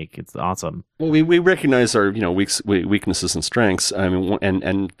that you make. It's awesome. Well, we recognize our weaknesses and strengths. I mean,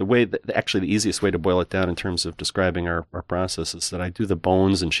 and the way that actually the easiest way to boil it down in terms of describing our process is that I do the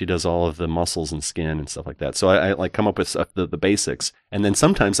bones and she does all of the muscles and skin and stuff like that. So I like come up with the basics, and then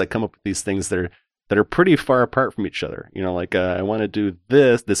sometimes I come up with these things that are pretty far apart from each other. Like I want to do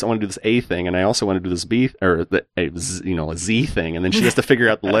this. I want to do this A thing, and I also want to do this B or a Z thing, and then she has to figure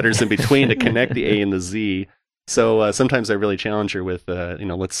out the letters in between to connect the A and the Z. So sometimes I really challenge her with,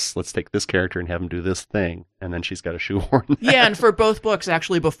 let's take this character and have him do this thing, and then she's got to shoehorn that. Yeah, and for both books,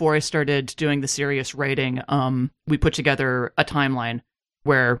 actually, before I started doing the serious writing, we put together a timeline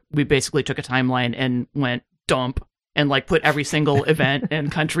where we basically took a timeline and went dump and like put every single event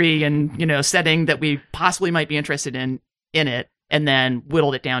and country and setting that we possibly might be interested in it, and then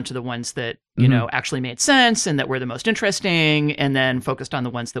whittled it down to the ones that actually made sense and that were the most interesting, and then focused on the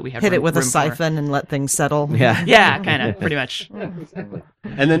ones that we had hit it with a for. siphon and let things settle. Yeah, kind of, pretty much.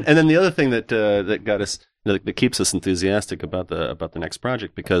 And then the other thing that got us, that keeps us enthusiastic about the next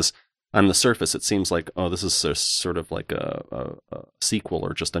project, because on the surface it seems like, oh, this is a sort of like a sequel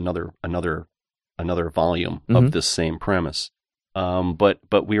or just another volume of this same premise.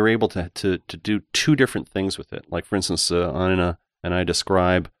 But we were able to do two different things with it. Like, for instance, Anna and I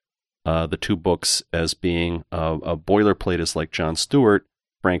describe the two books as being a Boilerplate is like Jon Stewart,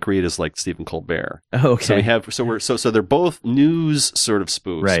 Frank Reed is like Stephen Colbert. Okay. So we have so they're both news sort of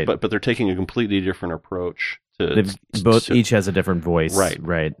spoofs, right? But they're taking a completely different approach to each has a different voice.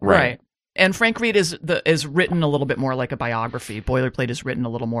 Right. And Frank Reed is written a little bit more like a biography. Boilerplate is written a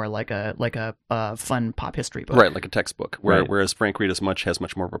little more like a fun pop history book. Right, like a textbook. Whereas Frank Reed has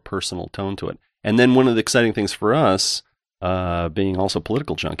much more of a personal tone to it. And then one of the exciting things for us, being also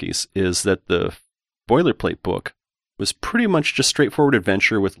political junkies, is that the Boilerplate book was pretty much just straightforward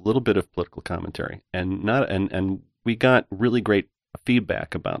adventure with a little bit of political commentary, and we got really great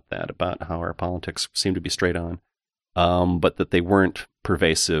feedback about that, about how our politics seemed to be straight on. But that they weren't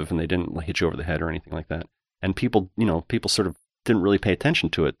pervasive and they didn't hit you over the head or anything like that. And people sort of didn't really pay attention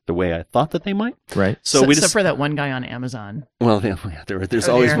to it the way I thought that they might. Right. So we except for that one guy on Amazon. Well, there's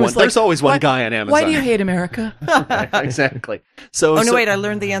always one. There's always one guy on Amazon. Why do you hate America? Exactly. So. Wait! I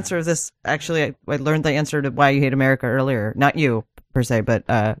learned the answer of this. Actually, I learned the answer to why you hate America earlier. Not you per se, but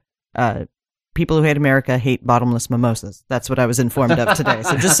people who hate America hate bottomless mimosas. That's what I was informed of today.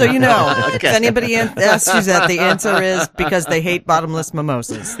 So just so you know, if anybody asks you that, the answer is because they hate bottomless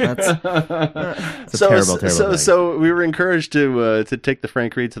mimosas. That's terrible thing. So we were encouraged to take the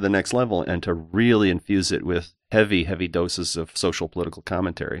Frank Reed to the next level and to really infuse it with heavy doses of social political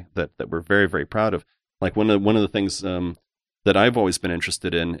commentary that we're very, very proud of. Like one of the things that I've always been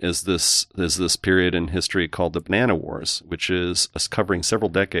interested in is this period in history called the Banana Wars, which is covering several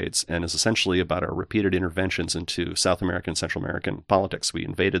decades and is essentially about our repeated interventions into South American and Central American politics. We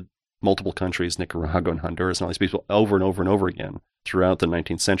invaded multiple countries, Nicaragua and Honduras and all these people, over and over and over again throughout the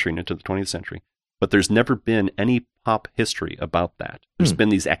 19th century and into the 20th century. But there's never been any pop history about that. There's been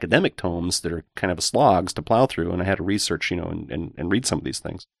these academic tomes that are kind of slogs to plow through, and I had to research, and read some of these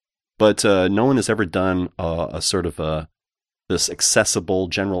things. But no one has ever done a sort of this accessible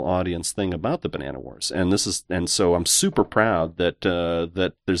general audience thing about the Banana Wars, and so I'm super proud that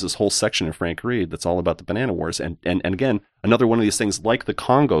there's this whole section in Frank Reed that's all about the Banana Wars, and again, another one of these things like the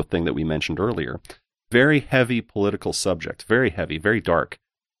Congo thing that we mentioned earlier, very heavy political subject, very heavy, very dark,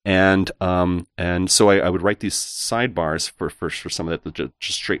 and so I would write these sidebars for some of that,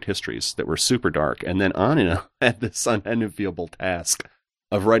 just straight histories that were super dark, and then Anina had this unenviable task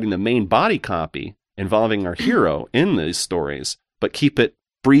of writing the main body copy involving our hero in these stories, but keep it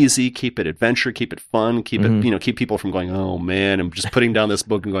breezy, keep it adventure, keep it fun, keep it, keep people from going, oh man, I'm just putting down this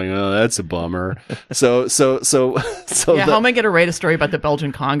book and going, oh, that's a bummer. So yeah, how am I going to write a story about the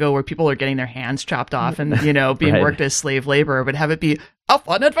Belgian Congo where people are getting their hands chopped off and, being worked as slave labor, but have it be a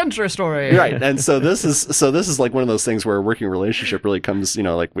fun adventure story. Right. And so this is like one of those things where a working relationship really comes,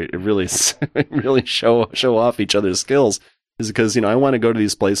 like we really show off each other's skills. Is because, I want to go to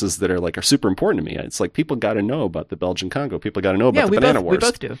these places that are super important to me. It's like people got to know about the Belgian Congo. People got to know about the Banana Wars. We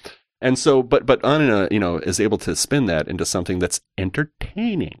both do. And so, but Anina, is able to spin that into something that's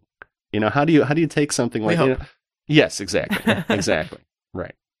entertaining. How do you take something like, yes, exactly. Exactly.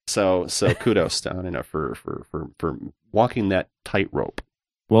 Right. So kudos to Anina for walking that tightrope.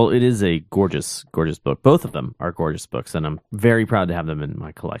 Well, it is a gorgeous, gorgeous book. Both of them are gorgeous books, and I'm very proud to have them in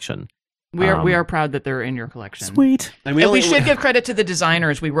my collection. We are proud that they're in your collection. Sweet. And we should give credit to the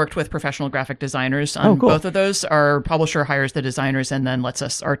designers. We worked with professional graphic designers on both of those. Our publisher hires the designers and then lets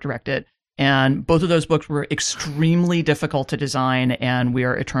us art direct it. And both of those books were extremely difficult to design, and we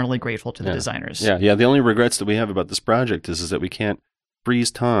are eternally grateful to the designers. Yeah. The only regrets that we have about this project is that we can't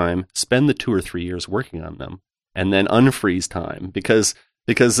freeze time, spend the 2 or 3 years working on them, and then unfreeze time because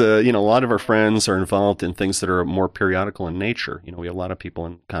a lot of our friends are involved in things that are more periodical in nature. We have a lot of people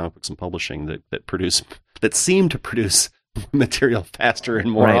in comic books and publishing that seem to produce material faster and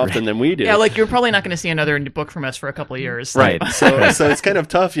more often than we do. Yeah, like you're probably not going to see another book from us for a couple of years. Right. So it's kind of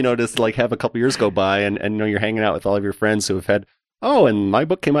tough, to have a couple years go by and you're hanging out with all of your friends who have had, and my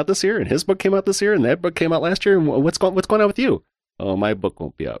book came out this year and his book came out this year and that book came out last year. And what's going on with you? Oh, my book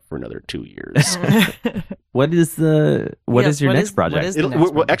won't be out for another 2 years. What is your next project? We're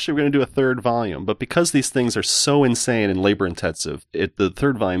going to do a third volume, but because these things are so insane and labor intensive, the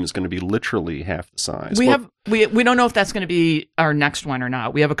third volume is going to be literally half the size. We don't know if that's going to be our next one or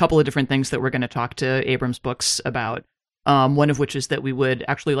not. We have a couple of different things that we're going to talk to Abrams Books about. One of which is that we would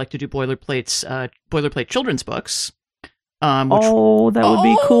actually like to do Boilerplate children's books. That would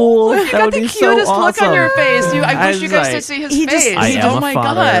be cool. You got the cutest look on your face. I wish you guys could see his face. Oh my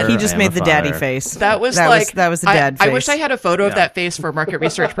god! He just made the daddy face. That was the dad face. I wish I had a photo of that face for market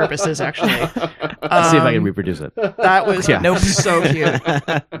research purposes. Actually, see if I can reproduce it. That was so cute.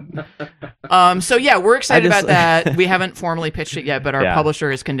 We're excited about that. We haven't formally pitched it yet, but our publisher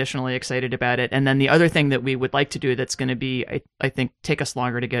is conditionally excited about it. And then the other thing that we would like to do that's going to be, I think, take us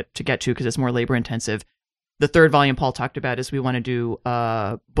longer to get to because it's more labor intensive. the third volume Paul talked about is we want to do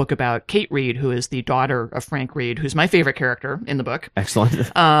a book about Kate Reid, who is the daughter of Frank Reid, who's my favorite character in the book.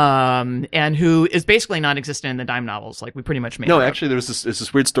 Excellent. And who is basically non-existent in the dime novels. Like we pretty much made. No, actually, there was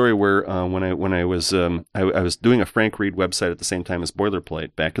this weird story where when I was doing a Frank Reid website at the same time as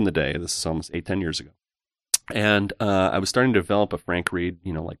Boilerplate back in the day. This is almost 8-10 years ago, and I was starting to develop a Frank Reid,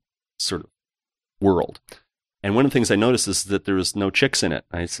 like sort of world. And one of the things I noticed is that there was no chicks in it.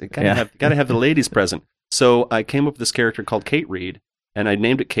 I said, gotta have the ladies present. So I came up with this character called Kate Reid, and I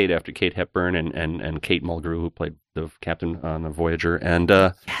named it Kate after Kate Hepburn and Kate Mulgrew, who played the captain on the Voyager. And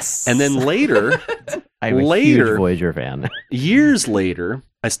yes. And then later, I'm a huge Voyager fan. Years later,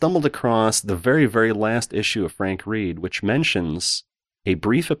 I stumbled across the very, very last issue of Frank Reid, which mentions a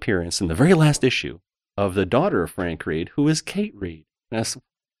brief appearance in the very last issue of the daughter of Frank Reid, who is Kate Reid.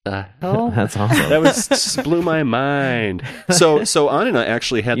 The hell? That's awesome. That just blew my mind. So Anina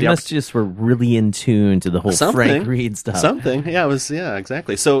actually had you must just were really in tune to the whole Frank Reid stuff. Yeah,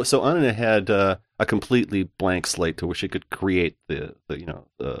 exactly. So Anina had a completely blank slate to which she could create the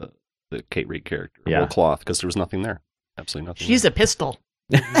Kate Reid character, whole cloth, because there was nothing there. Absolutely nothing. She's a pistol.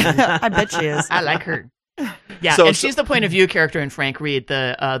 I bet she is. I like her. Yeah, and she's the point of view character in Frank Reid.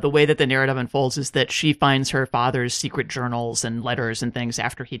 The way that the narrative unfolds is that she finds her father's secret journals and letters and things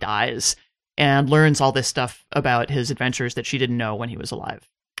after he dies, and learns all this stuff about his adventures that she didn't know when he was alive.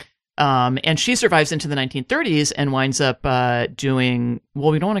 And she survives into the 1930s and winds up doing, well,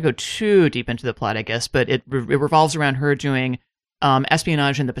 we don't want to go too deep into the plot, I guess, but it revolves around her doing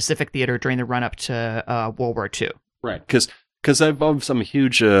espionage in the Pacific Theater during the run-up to World War II. Right, because I'm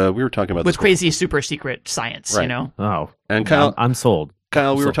huge. We were talking about with this crazy super secret science, right. Oh, and Kyle, I'm sold.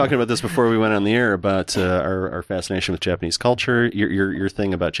 Kyle, we were talking about this before we went on the air about our fascination with Japanese culture. Your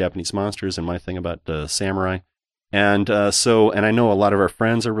thing about Japanese monsters, and my thing about samurai. And and I know a lot of our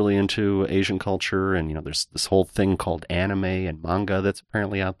friends are really into Asian culture, and there's this whole thing called anime and manga that's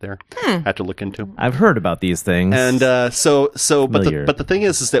apparently out there. I have to look into. I've heard about these things. And but the thing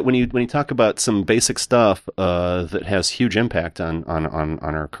is that when you talk about some basic stuff that has huge impact on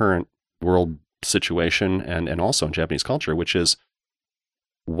our current world situation and also in Japanese culture, which is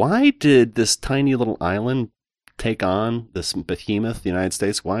why did this tiny little island take on this behemoth, the United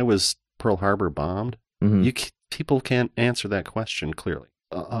States? Why was Pearl Harbor bombed? Mm-hmm. People can't answer that question clearly.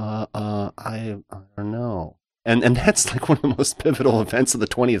 I don't know. And that's like one of the most pivotal events of the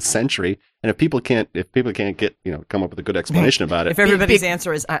 20th century. And if people can't get come up with a good explanation about it, if everybody's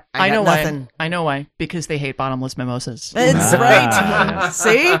answer is I know nothing. Why. I know why. Because they hate bottomless mimosas. That's right.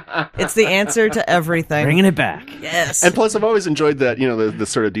 See, it's the answer to everything. Bringing it back. Yes. And plus, I've always enjoyed that the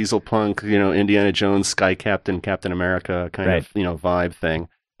sort of diesel punk, Indiana Jones, Sky Captain, Captain America kind of vibe thing.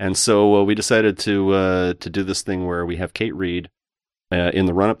 And so we decided to do this thing where we have Kate Reid in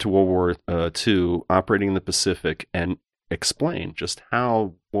the run-up to World War II operating in the Pacific and explain just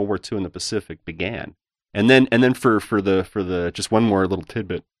how World War II in the Pacific began. And then for the just one more little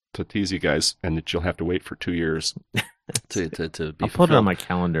tidbit to tease you guys, and that you'll have to wait for 2 years to be I'll put it on my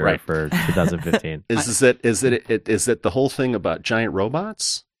calendar for 2015. Is that the whole thing about giant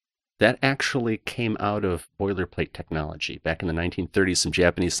robots? That actually came out of boilerplate technology. Back in the 1930s, some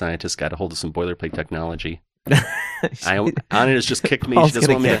Japanese scientists got a hold of some boilerplate technology. Anina's just kicked me. She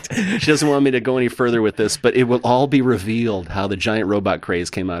doesn't want me to go any further with this, but it will all be revealed how the giant robot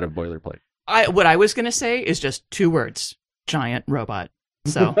craze came out of boilerplate. What I was going to say is just 2 words: giant robot.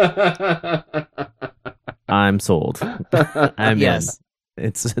 So I'm sold. Yes,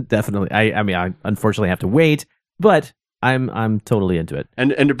 it's definitely. I unfortunately have to wait, but I'm totally into it.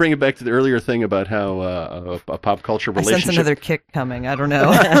 And to bring it back to the earlier thing about how a pop culture relationship. I sense another kick coming. I don't know.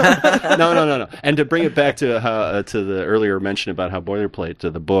 No. And to bring it back to how to the earlier mention about how Boilerplate,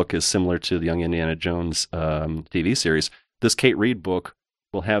 the book, is similar to the Young Indiana Jones TV series. This Kate Reid book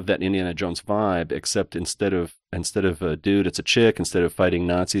will have that Indiana Jones vibe, except instead of a dude, it's a chick. Instead of fighting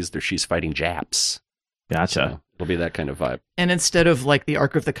Nazis, she's fighting Japs. Gotcha. So it'll be that kind of vibe. And instead of like the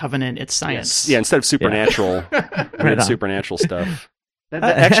Ark of the Covenant, it's science. Yes. Yeah, instead of supernatural, supernatural stuff.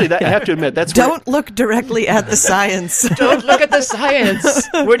 Actually, I have to admit, Don't look directly at the science. Don't look at the science.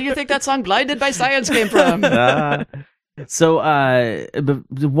 Where do you think that song "Blinded by Science" came from? So,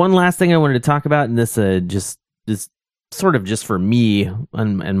 one last thing I wanted to talk about, and this just sort of just for me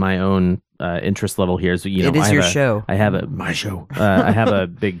and my own interest level here is, it is your show. I have my show. I have a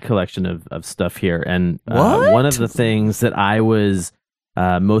big collection of stuff here, and one of the things that I was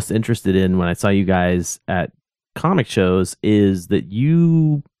most interested in when I saw you guys at comic shows is that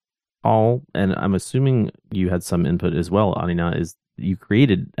you all, and I'm assuming you had some input as well, Anina, is you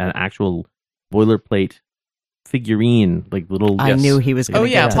created an actual boilerplate figurine, like little. I knew he was going to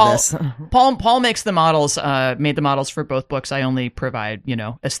get to this. Paul makes the models, made the models for both books. I only provide,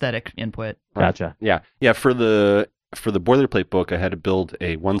 aesthetic input. Gotcha. Yeah. For the boilerplate book, I had to build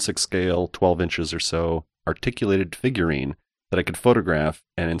a 1/6 scale, 12 inches or so articulated figurine that I could photograph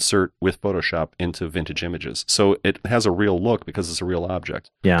and insert with Photoshop into Vintage Images. So it has a real look because it's a real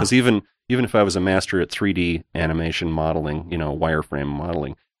object. Yeah. Because even if I was a master at 3D animation modeling, wireframe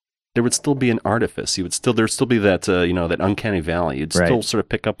modeling, there would still be an artifice. There'd still be that, that uncanny valley. You'd still sort of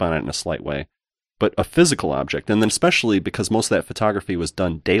pick up on it in a slight way. But a physical object, and then especially because most of that photography was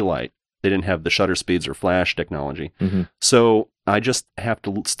done daylight, they didn't have the shutter speeds or flash technology. Mm-hmm. So I just have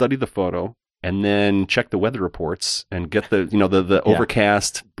to study the photo and then check the weather reports and get the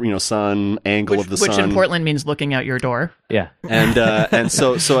overcast, sun angle of the sun. Which in Portland means looking out your door. Yeah. And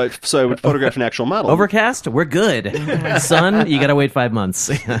so I would photograph an actual model. Overcast, we're good. Sun, you got to wait 5 months.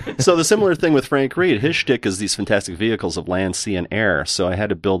 So the similar thing with Frank Reed, his shtick is these fantastic vehicles of land, sea, and air. So I had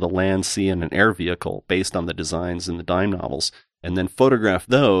to build a land, sea, and an air vehicle based on the designs in the dime novels, and then photograph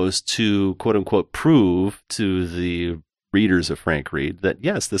those to quote unquote prove to the readers of Frank Reed that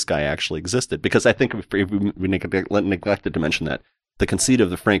yes, this guy actually existed. Because I think we neglected to mention that the conceit of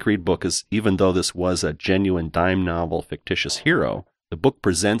the Frank Reed book is, even though this was a genuine dime novel fictitious hero, the book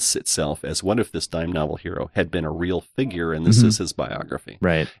presents itself as what if this dime novel hero had been a real figure and this is his biography.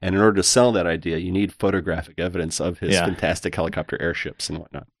 Right. And in order to sell that idea, you need photographic evidence of his fantastic helicopter airships and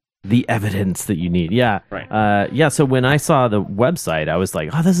whatnot. The evidence that you need. Yeah. Right. So when I saw the website, I was like,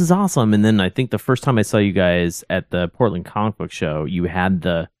 oh, this is awesome. And then I think the first time I saw you guys at the Portland Comic Book Show, you had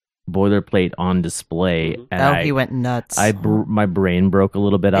the boilerplate on display. And he went nuts. My brain broke a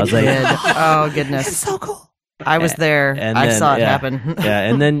little bit. I was like, oh, goodness. It's so cool. I was there. And I then, saw it happen.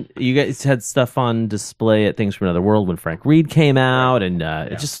 And then you guys had stuff on display at Things from Another World when Frank Reed came out. And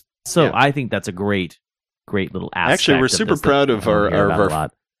it just, I think that's a great little aspect. Actually, we're super proud of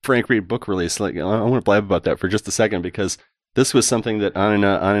our Frank Reed book release. Like, I want to blab about that for just a second, because this was something that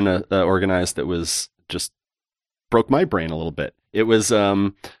Anina organized that was just broke my brain a little bit. It was,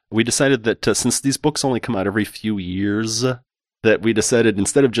 we decided that since these books only come out every few years, that we decided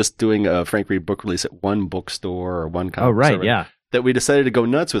instead of just doing a Frank Reed book release at one bookstore or one comic store, that we decided to go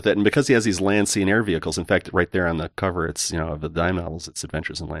nuts with it. And because he has these land, sea, and air vehicles, in fact, right there on the cover, it's, of the dime novels, it's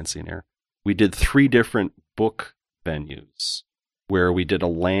Adventures in Land, Sea, and Air. We did 3 different book venues, where we did a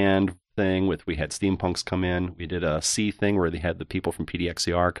land thing we had steampunks come in. We did a sea thing where they had the people from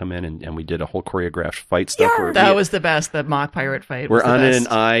PDXCR come in, and we did a whole choreographed fight stuff. That was the best. The mock pirate fight. Where Anna and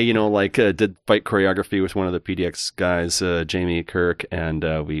I, did fight choreography with one of the PDX guys, Jamie Kirk, and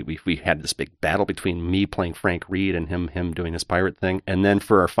we had this big battle between me playing Frank Reed and him doing his pirate thing. And then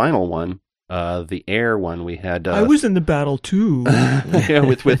for our final one, the air one, we had. I was in the battle too. Yeah,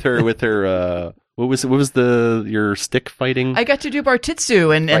 with her. What was your stick fighting? I got to do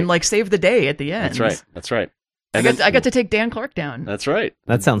Bartitsu and save the day at the end. That's right. I got to take Dan Clark down. That's right.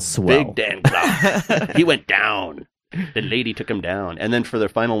 That sounds swell. Big Dan Clark. He went down. The lady took him down. And then for the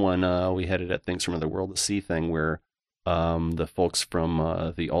final one, we had it at Things from Another World, the sea thing, where the folks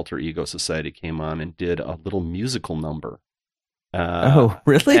from the Alter Ego Society came on and did a little musical number. Oh,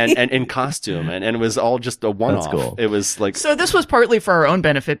 really? And in costume, and it was all just a one-off. That's cool. It was like, so this was partly for our own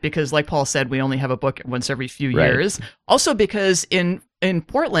benefit because, like Paul said, we only have a book once every few years. Also, because in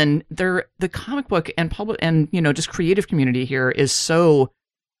Portland, the comic book and public and just creative community here is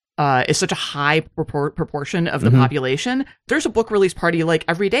such a high proportion of the population. There's a book release party like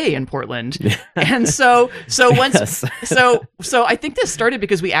every day in Portland. And so once, so I think this started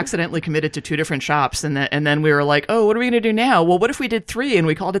because we accidentally committed to 2 different shops. And then we were like, oh, what are we going to do now? Well, what if we did 3 and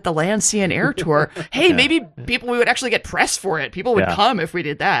we called it the Land, Sea, and Air Tour? Hey, maybe we would actually get press for it. People would come if we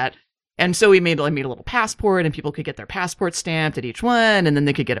did that. And so we made a little passport, and people could get their passport stamped at each one, and then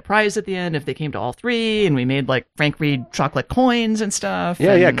they could get a prize at the end if they came to all 3. And we made Frank Reed chocolate coins and stuff.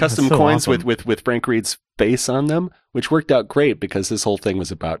 Custom coins with Frank Reed's face on them, which worked out great because his whole thing was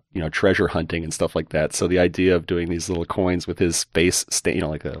about treasure hunting and stuff like that. So the idea of doing these little coins with his face,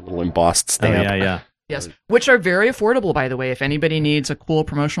 like a little embossed stamp. Oh, yeah. Yes, which are very affordable, by the way. If anybody needs a cool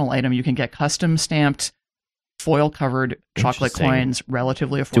promotional item, you can get custom stamped, foil-covered chocolate coins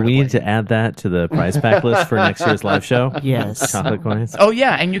relatively affordably. Do we need to add that to the prize pack list for next year's live show? Yes. Chocolate coins? Oh,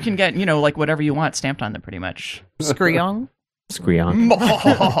 yeah, and you can get, whatever you want stamped on them, pretty much. Screon?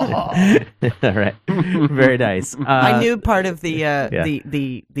 All right. Very nice. I knew part of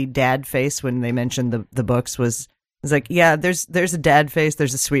the dad face when they mentioned the books was like, yeah, there's a dad face,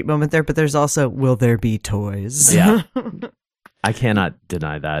 there's a sweet moment there, but there's also, will there be toys? Yeah. I cannot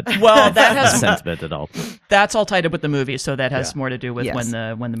deny that. Well, that has sentiment at all. That's all tied up with the movie, so that has more to do with when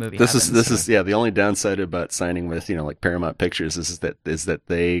the movie. This happens. is the only downside about signing with like Paramount Pictures is that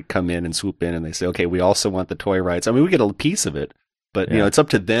they come in and swoop in and they say, okay, we also want the toy rights. I mean, we get a piece of it, but it's up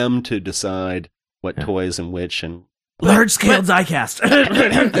to them to decide what toys and which and. Large scale diecast.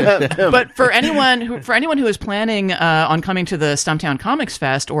 But for anyone who is planning on coming to the Stumptown Comics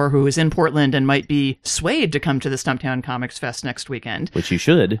Fest, or who is in Portland and might be swayed to come to the Stumptown Comics Fest next weekend, which you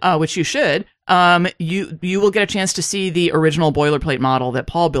should, you will get a chance to see the original boilerplate model that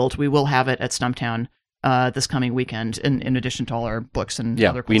Paul built. We will have it at Stumptown this coming weekend, in addition to all our books and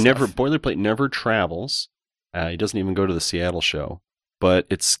other cool stuff. Boilerplate never travels. He doesn't even go to the Seattle show. But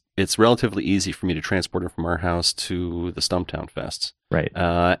it's relatively easy for me to transport him from our house to the Stumptown Fest. Right.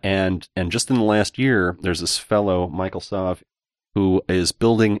 And just in the last year, there's this fellow, Michael Sov, who is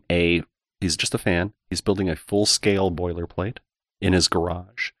building he's just a fan. He's building a full-scale boilerplate in his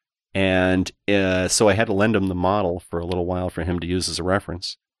garage. And so I had to lend him the model for a little while for him to use as a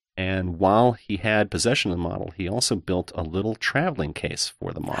reference. And while he had possession of the model, he also built a little traveling case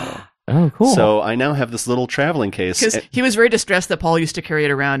for the model. Oh, cool. So I now have this little traveling case. Because he was very distressed that Paul used to carry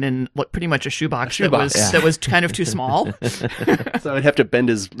it around in pretty much a shoebox, that was kind of too small. So I'd have to bend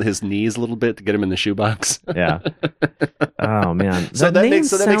his knees a little bit to get him in the shoebox. Yeah. Oh, man. That name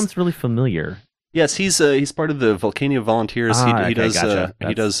sounds really familiar. Yes, he's part of the Volcania Volunteers.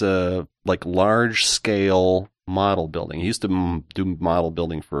 He does like large scale model building. He used to do model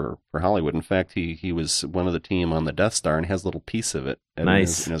building for Hollywood. In fact, he was one of the team on the Death Star and has a little piece of it in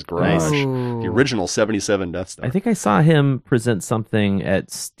his garage. Nice. The original 77 Death Star. I think I saw him present something at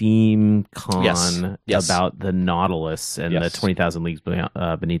SteamCon about the Nautilus and the 20,000 Leagues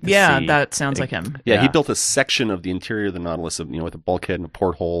Beneath the Sea. Yeah, that sounds like him. Yeah, he built a section of the interior of the Nautilus, with a bulkhead and a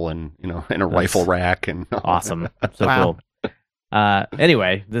porthole and and a rifle rack and awesome. So cool.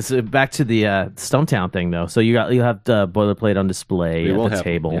 Anyway, this is back to the Stumptown thing though. So you have the boilerplate on display at the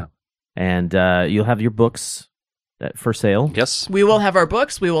table, and you'll have your books for sale. Yes, we will have our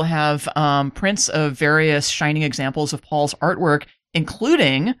books. We will have prints of various shining examples of Paul's artwork,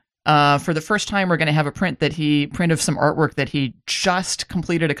 including for the first time we're going to have a print of some artwork that he just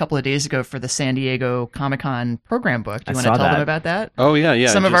completed a couple of days ago for the San Diego Comic-Con program book. Do you want to tell them about that? Oh yeah.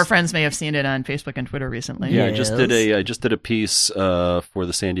 Some of our friends may have seen it on Facebook and Twitter recently. Yeah, I just did a piece for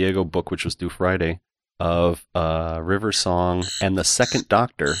the San Diego book, which was due Friday, of River Song and the Second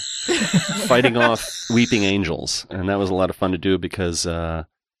Doctor fighting off Weeping Angels, and that was a lot of fun to do because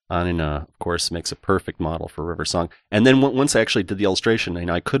Anin, of course, makes a perfect model for River Song. And then once I actually did the illustration,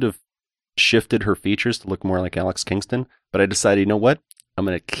 I could have shifted her features to look more like Alex Kingston, but I decided, you know what? I'm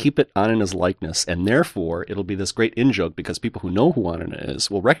going to keep it Anina's likeness, and therefore it'll be this great in-joke because people who know who Anina is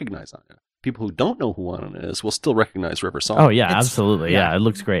will recognize Anina. People who don't know who Anina is will still recognize River Song. Oh, yeah, absolutely. Yeah, it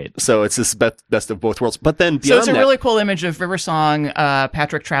looks great. So it's this best of both worlds. But then beyond it's a really cool image of River Song,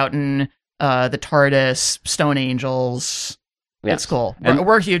 Patrick Troughton, the TARDIS, Stone Angels. Yes. It's cool.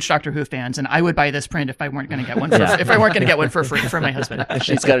 We're huge Doctor Who fans, and I would buy this print if I weren't going to get one. If I weren't going to get one for free for my husband.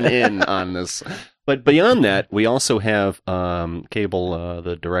 She's got an in on this. But beyond that, we also have Cable,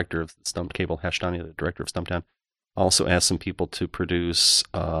 the director of Cable Hashtani, the director of Stumptown, also asked some people to produce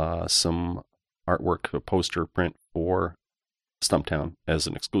some artwork, a poster print for Stumptown as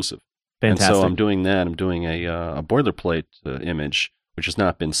an exclusive. Fantastic. And so I'm doing that. I'm doing a boilerplate image, which has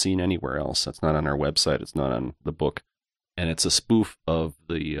not been seen anywhere else. That's not on our website. It's not on the book. And it's a spoof of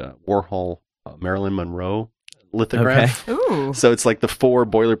the Warhol Marilyn Monroe lithograph. Okay. Ooh. So it's like the 4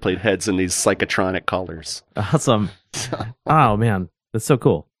 boilerplate heads in these psychotronic colors. Awesome. Oh, man. That's so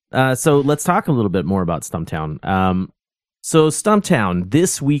cool. So let's talk a little bit more about Stumptown. So Stumptown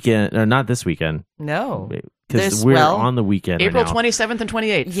this weekend, or not this weekend. No. Because we're on the weekend April right now. 27th and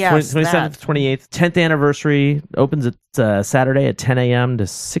 28th. Yes, 27th, 28th, 10th anniversary. Opens at Saturday at 10 a.m. to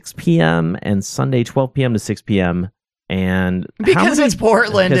 6 p.m. and Sunday 12 p.m. to 6 p.m. And because it's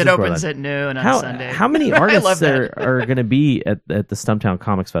Portland, it opens at noon on Sunday. How many artists are going to be at the Stumptown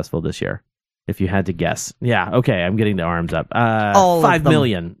Comics Festival this year? If you had to guess. Yeah, okay, I'm getting the arms up. 5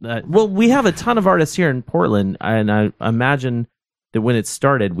 million. Well, we have a ton of artists here in Portland, and I imagine that when it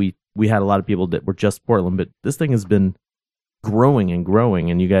started, we had a lot of people that were just Portland, but this thing has been growing and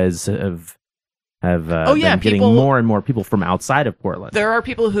growing, and you guys have been getting more and more people from outside of Portland. There are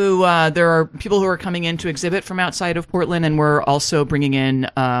people who are coming in to exhibit from outside of Portland, and we're also bringing in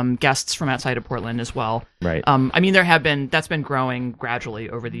guests from outside of Portland as well. Right. I mean, that's been growing gradually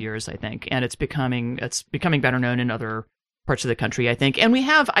over the years, I think, and it's becoming better known in other parts of the country, I think. And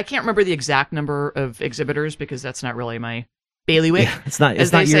I can't remember the exact number of exhibitors because that's not really my bailiwick. Yeah, it's not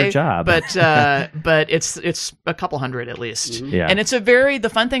your say, job, but it's a couple hundred at least. Yeah. And it's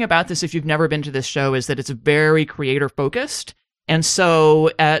the fun thing about this, if you've never been to this show, is that it's very creator focused. And so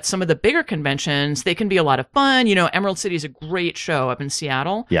at some of the bigger conventions, they can be a lot of fun. Emerald City is a great show up in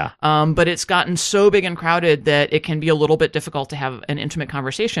Seattle. Yeah. But it's gotten so big and crowded that it can be a little bit difficult to have an intimate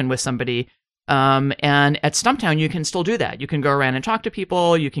conversation with somebody. And at Stumptown, you can still do that. You can go around and talk to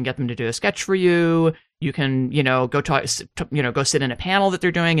people. You can get them to do a sketch for you. You can, go sit in a panel that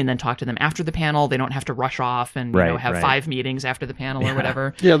they're doing and then talk to them after the panel. They don't have to rush off and have 5 meetings after the panel or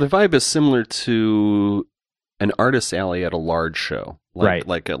whatever. Yeah, the vibe is similar to an artist alley at a large show,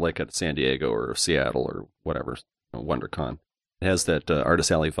 like at San Diego or Seattle or whatever, WonderCon. It has that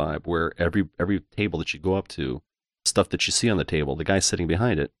artist alley vibe where every table that you go up to, stuff that you see on the table, the guy sitting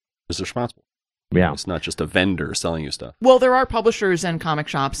behind it is responsible. Yeah, it's not just a vendor selling you stuff. Well, there are publishers and comic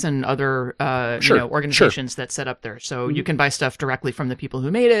shops and other organizations that set up there, so you can buy stuff directly from the people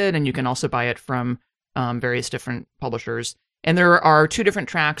who made it, and you can also buy it from various different publishers. And there are several different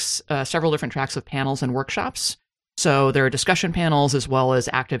tracks of panels and workshops. So there are discussion panels as well as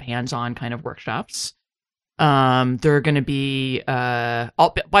active hands-on kind of workshops. There are going to be, by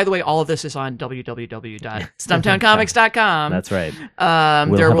the way, all of this is on www.stumptowncomics.com. That's right.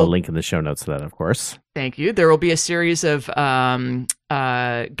 We'll have a link in the show notes to that, of course. Thank you. There will be a series of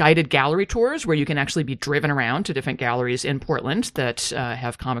guided gallery tours where you can actually be driven around to different galleries in Portland that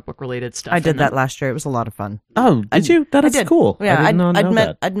have comic book related stuff. I did that last year. It was a lot of fun. Oh, did you? That is cool. Yeah,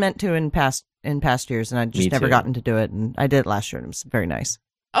 I'd meant to in past years, and I'd just never gotten to do it. And I did it last year, and it was very nice.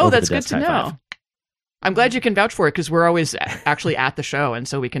 Oh, that's good to know. I'm glad you can vouch for it because we're always actually at the show, and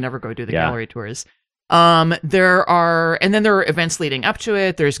so we can never go do the gallery tours. There are events leading up to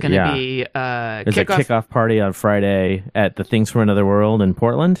it. There's going to be there's a kickoff party on Friday at the Things from Another World in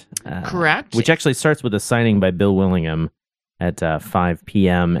Portland. Correct. Which actually starts with a signing by Bill Willingham at 5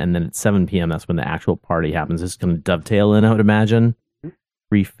 p.m. and then at 7 p.m. that's when the actual party happens. It's going to dovetail in, I would imagine.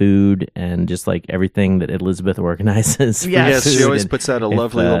 Free food and just like everything that Elizabeth organizes. Yes, she always puts out a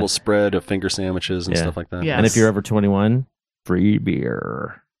lovely little spread of finger sandwiches and stuff like that. Yes. And if you're over 21, free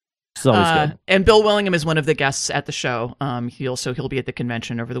beer. It's always good. And Bill Willingham is one of the guests at the show. He'll be at the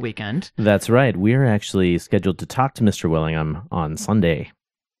convention over the weekend. That's right. We're actually scheduled to talk to Mr. Willingham on Sunday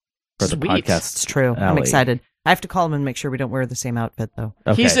for the podcast. It's true. I'm excited. I have to call him and make sure we don't wear the same outfit though.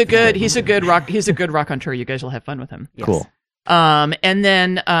 Okay. He's a good rock hunter. You guys will have fun with him. Yes. Cool. And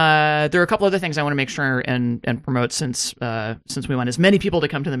then there are a couple other things I want to make sure and promote since we want as many people to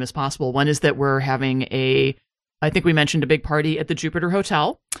come to them as possible. One is that we're having I think we mentioned a big party at the Jupiter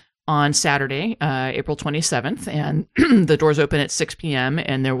Hotel on Saturday, April 27th, and the doors open at 6 p.m.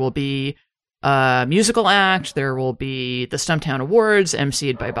 and there will be a musical act. There will be the Stumptown Awards,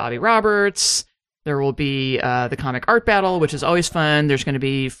 emceed by Bobby Roberts. There will be the comic art battle, which is always fun. There's going to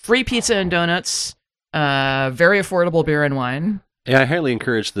be free pizza and donuts. Very affordable beer and wine. Yeah, I highly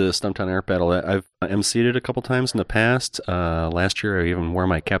encourage the Stumptown Art Battle. I've emceed it a couple times in the past. Last year, I even wore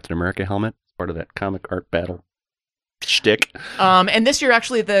my Captain America helmet as part of that comic art battle shtick. And this year,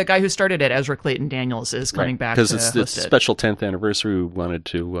 actually, the guy who started it, Ezra Clayton Daniels, is coming back to because it's the special 10th anniversary. We wanted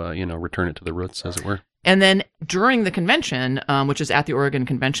to, return it to the roots, as it were. And then during the convention, which is at the Oregon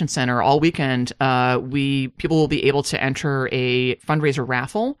Convention Center all weekend, people will be able to enter a fundraiser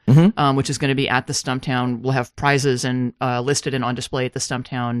raffle, which is going to be at the Stumptown. We'll have prizes and listed and on display at the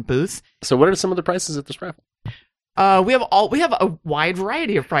Stumptown booth. So, what are some of the prizes at this raffle? We have a wide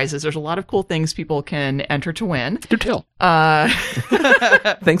variety of prizes. There's a lot of cool things people can enter to win. Do tell.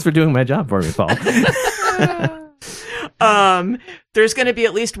 Thanks for doing my job for me, Paul. There's going to be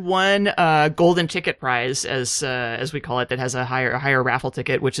at least one golden ticket prize, as we call it, that has a higher raffle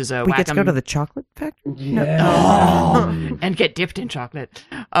ticket, which is a we get to go to the chocolate factory. And get dipped in chocolate.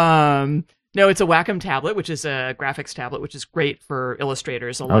 No, it's a Wacom tablet, which is a graphics tablet, which is great for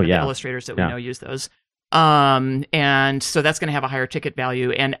illustrators. A lot of the illustrators that we know use those. And so that's going to have a higher ticket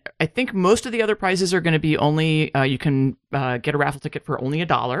value. And I think most of the other prizes are going to be only, you can get a raffle ticket for only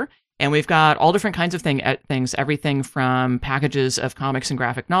 $1. And we've got all different kinds of things, everything from packages of comics and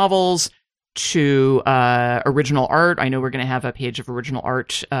graphic novels to original art. I know we're going to have a page of original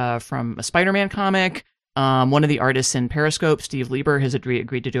art from a Spider-Man comic. One of the artists in Periscope, Steve Lieber, has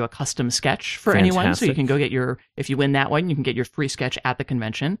agreed to do a custom sketch for anyone. So you can go get if you win that one, you can get your free sketch at the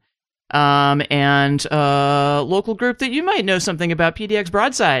convention. And a local group that you might know something about, PDX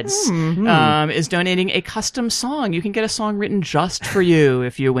Broadsides, is donating a custom song. You can get a song written just for you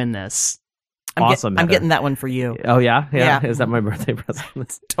if you win this. awesome. I'm getting that one for you. Oh, yeah? Is that my birthday present?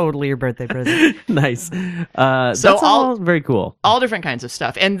 It's totally your birthday present. Nice. So that's all very cool. All different kinds of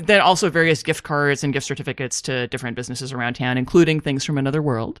stuff. And then also various gift cards and gift certificates to different businesses around town, including Things from Another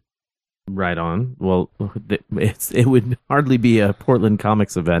World. Right on. Well, it would hardly be a Portland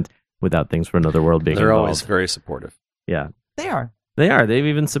Comics event without Things from Another World being They're involved. always very supportive. Yeah. They are. They've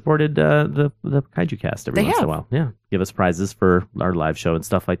even supported the Kaiju Cast every once in a while. Yeah. Give us prizes for our live show and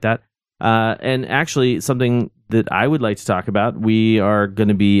stuff like that. And actually, something that I would like to talk about, we are going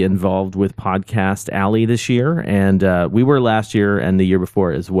to be involved with Podcast Alley this year, and we were last year and the year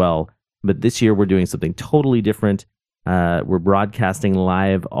before as well. But this year, we're doing something totally different. We're broadcasting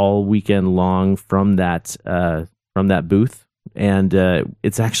live all weekend long from that booth, and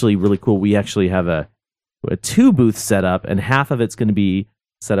it's actually really cool. We actually have a 2 booths set up, and half of it's going to be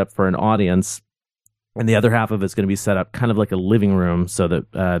set up for an audience. And the other half of it's going to be set up kind of like a living room so that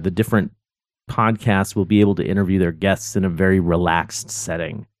the different podcasts will be able to interview their guests in a very relaxed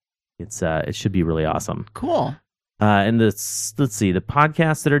setting. It should be really awesome. Cool. And let's see, the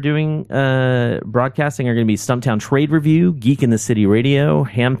podcasts that are doing broadcasting are going to be Stumptown Trade Review, Geek in the City Radio,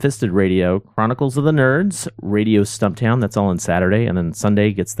 Ham-Fisted Radio, Chronicles of the Nerds, Radio Stumptown. That's all on Saturday. And then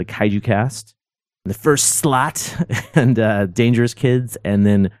Sunday gets the Kaiju Cast, the first slot, and Dangerous Kids, and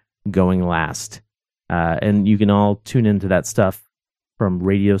then Going Last. And you can all tune into that stuff from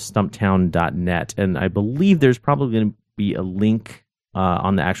radiostumptown.net. And I believe there's probably going to be a link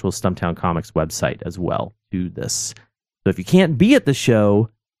on the actual Stumptown Comics website as well to this. So if you can't be at the show,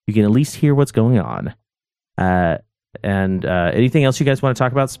 you can at least hear what's going on. And anything else you guys want to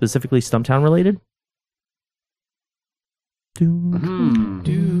talk about specifically Stumptown related? I'm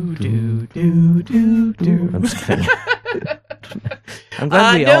just kidding. I'm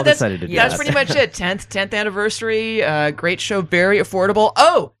glad we all decided to do that. That's pretty much it. 10th anniversary. Great show. Very affordable.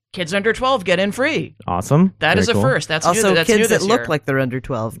 Oh, kids under 12 get in free. Awesome. That is a first. That's also new. That's kids new this that year. look like they're under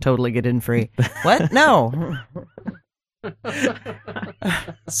 12 totally get in free. What? No.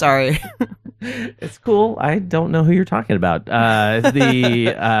 Sorry. It's cool. I don't know who you're talking about.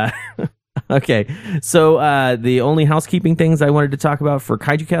 Okay, so the only housekeeping things I wanted to talk about for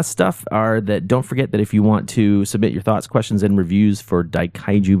KaijuCast stuff are that don't forget that if you want to submit your thoughts, questions, and reviews for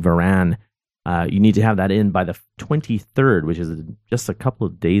Daikaiju Varan, you need to have that in by the 23rd, which is just a couple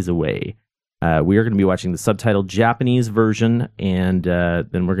of days away. We are going to be watching the subtitled Japanese version, and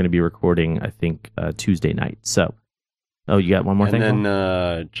then we're going to be recording, I think, Tuesday night. So, you got one more thing? And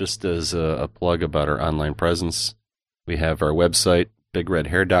then just as a plug about our online presence, we have our website,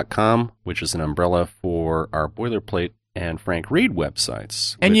 BigRedHair.com, which is an umbrella for our Boilerplate and Frank Reed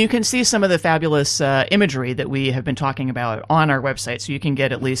websites. And you can see some of the fabulous imagery that we have been talking about on our website, so you can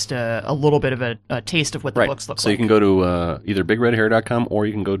get at least a little bit of a taste of what the books look like. So you can go to either BigRedHair.com, or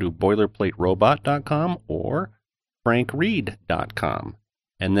you can go to BoilerplateRobot.com or FrankReed.com.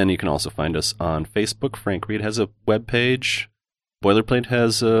 And then you can also find us on Facebook. Frank Reed has a webpage. Boilerplate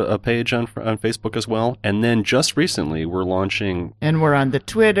has a page on Facebook as well, and then just recently we're launching, and we're on the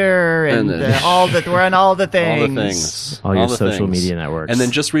Twitter and we're on all the things, all your social media networks. And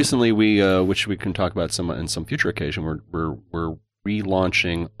then just recently we, which we can talk about in some future occasion, we're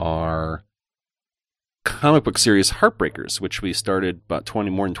relaunching our comic book series Heartbreakers, which we started about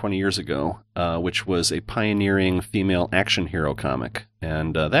more than 20 years ago, which was a pioneering female action hero comic,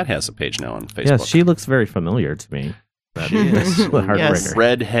 and that has a page now on Facebook. Yes, she looks very familiar to me. Yes.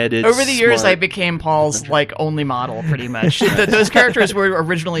 Red-headed. Over the years, I became Paul's only model, pretty much. Those characters were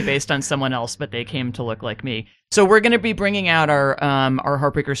originally based on someone else, but they came to look like me. So we're going to be bringing out our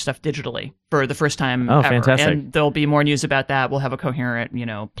Heartbreaker stuff digitally for the first time ever. Fantastic! And there'll be more news about that. We'll have a coherent,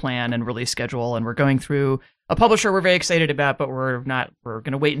 plan and release schedule, and we're going through a publisher we're very excited about, but we're not. We're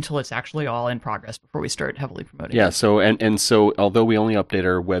going to wait until it's actually all in progress before we start heavily promoting. Yeah. it. So although we only update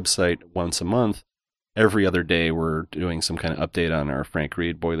our website once a month, every other day, we're doing some kind of update on our Frank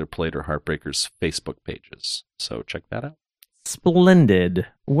Reed, Boilerplate, or Heartbreakers Facebook pages. So check that out. Splendid.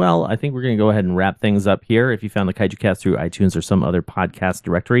 Well, I think we're going to go ahead and wrap things up here. If you found the Kaiju Cast through iTunes or some other podcast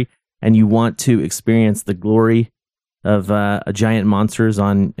directory, and you want to experience the glory of giant monsters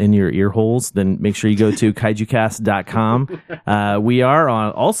in your ear holes, then make sure you go to kaijucast.com. We are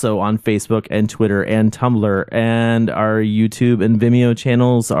also on Facebook and Twitter and Tumblr, and our YouTube and Vimeo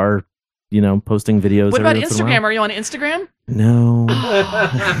channels are posting videos. What about every once in a while. Instagram? Are you on Instagram? No.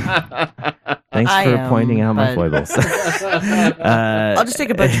 Thanks for pointing out my foibles. I'll just take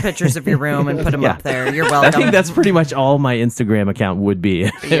a bunch of pictures of your room and put them up there. You're welcome. I think that's pretty much all my Instagram account would be.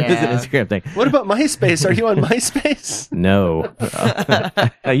 It was an Instagram thing. What about MySpace? Are you on MySpace? No.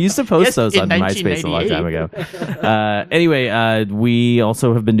 I used to post those on MySpace a long time ago. Anyway, we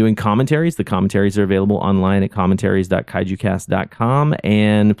also have been doing commentaries. The commentaries are available online at commentaries.kaijucast.com.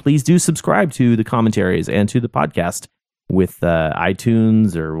 And please do subscribe to the commentaries and to the podcast with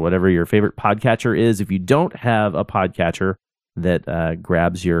iTunes or whatever your favorite podcatcher is. If you don't have a podcatcher that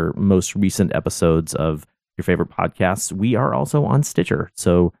grabs your most recent episodes of your favorite podcasts, we are also on Stitcher.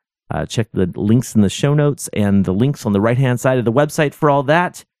 So check the links in the show notes and the links on the right-hand side of the website for all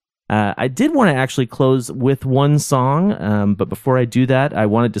that. I did want to actually close with one song, but before I do that, I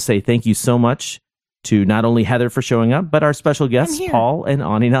wanted to say thank you so much to not only Heather for showing up, but our special guests, Paul and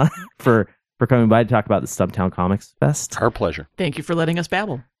Anina, for coming by to talk about the Stumptown Comics Fest. Our pleasure. Thank you for letting us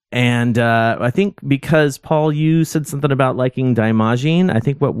babble. And I think because, Paul, you said something about liking Daimajin, I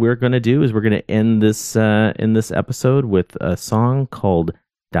think what we're going to do is we're going to end this in this episode with a song called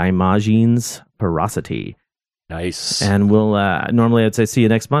Daimajin's Porosity. Nice. And we'll, normally I'd say see you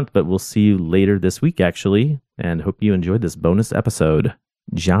next month, but we'll see you later this week, actually. And hope you enjoyed this bonus episode.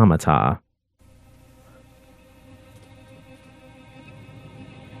 Jamata.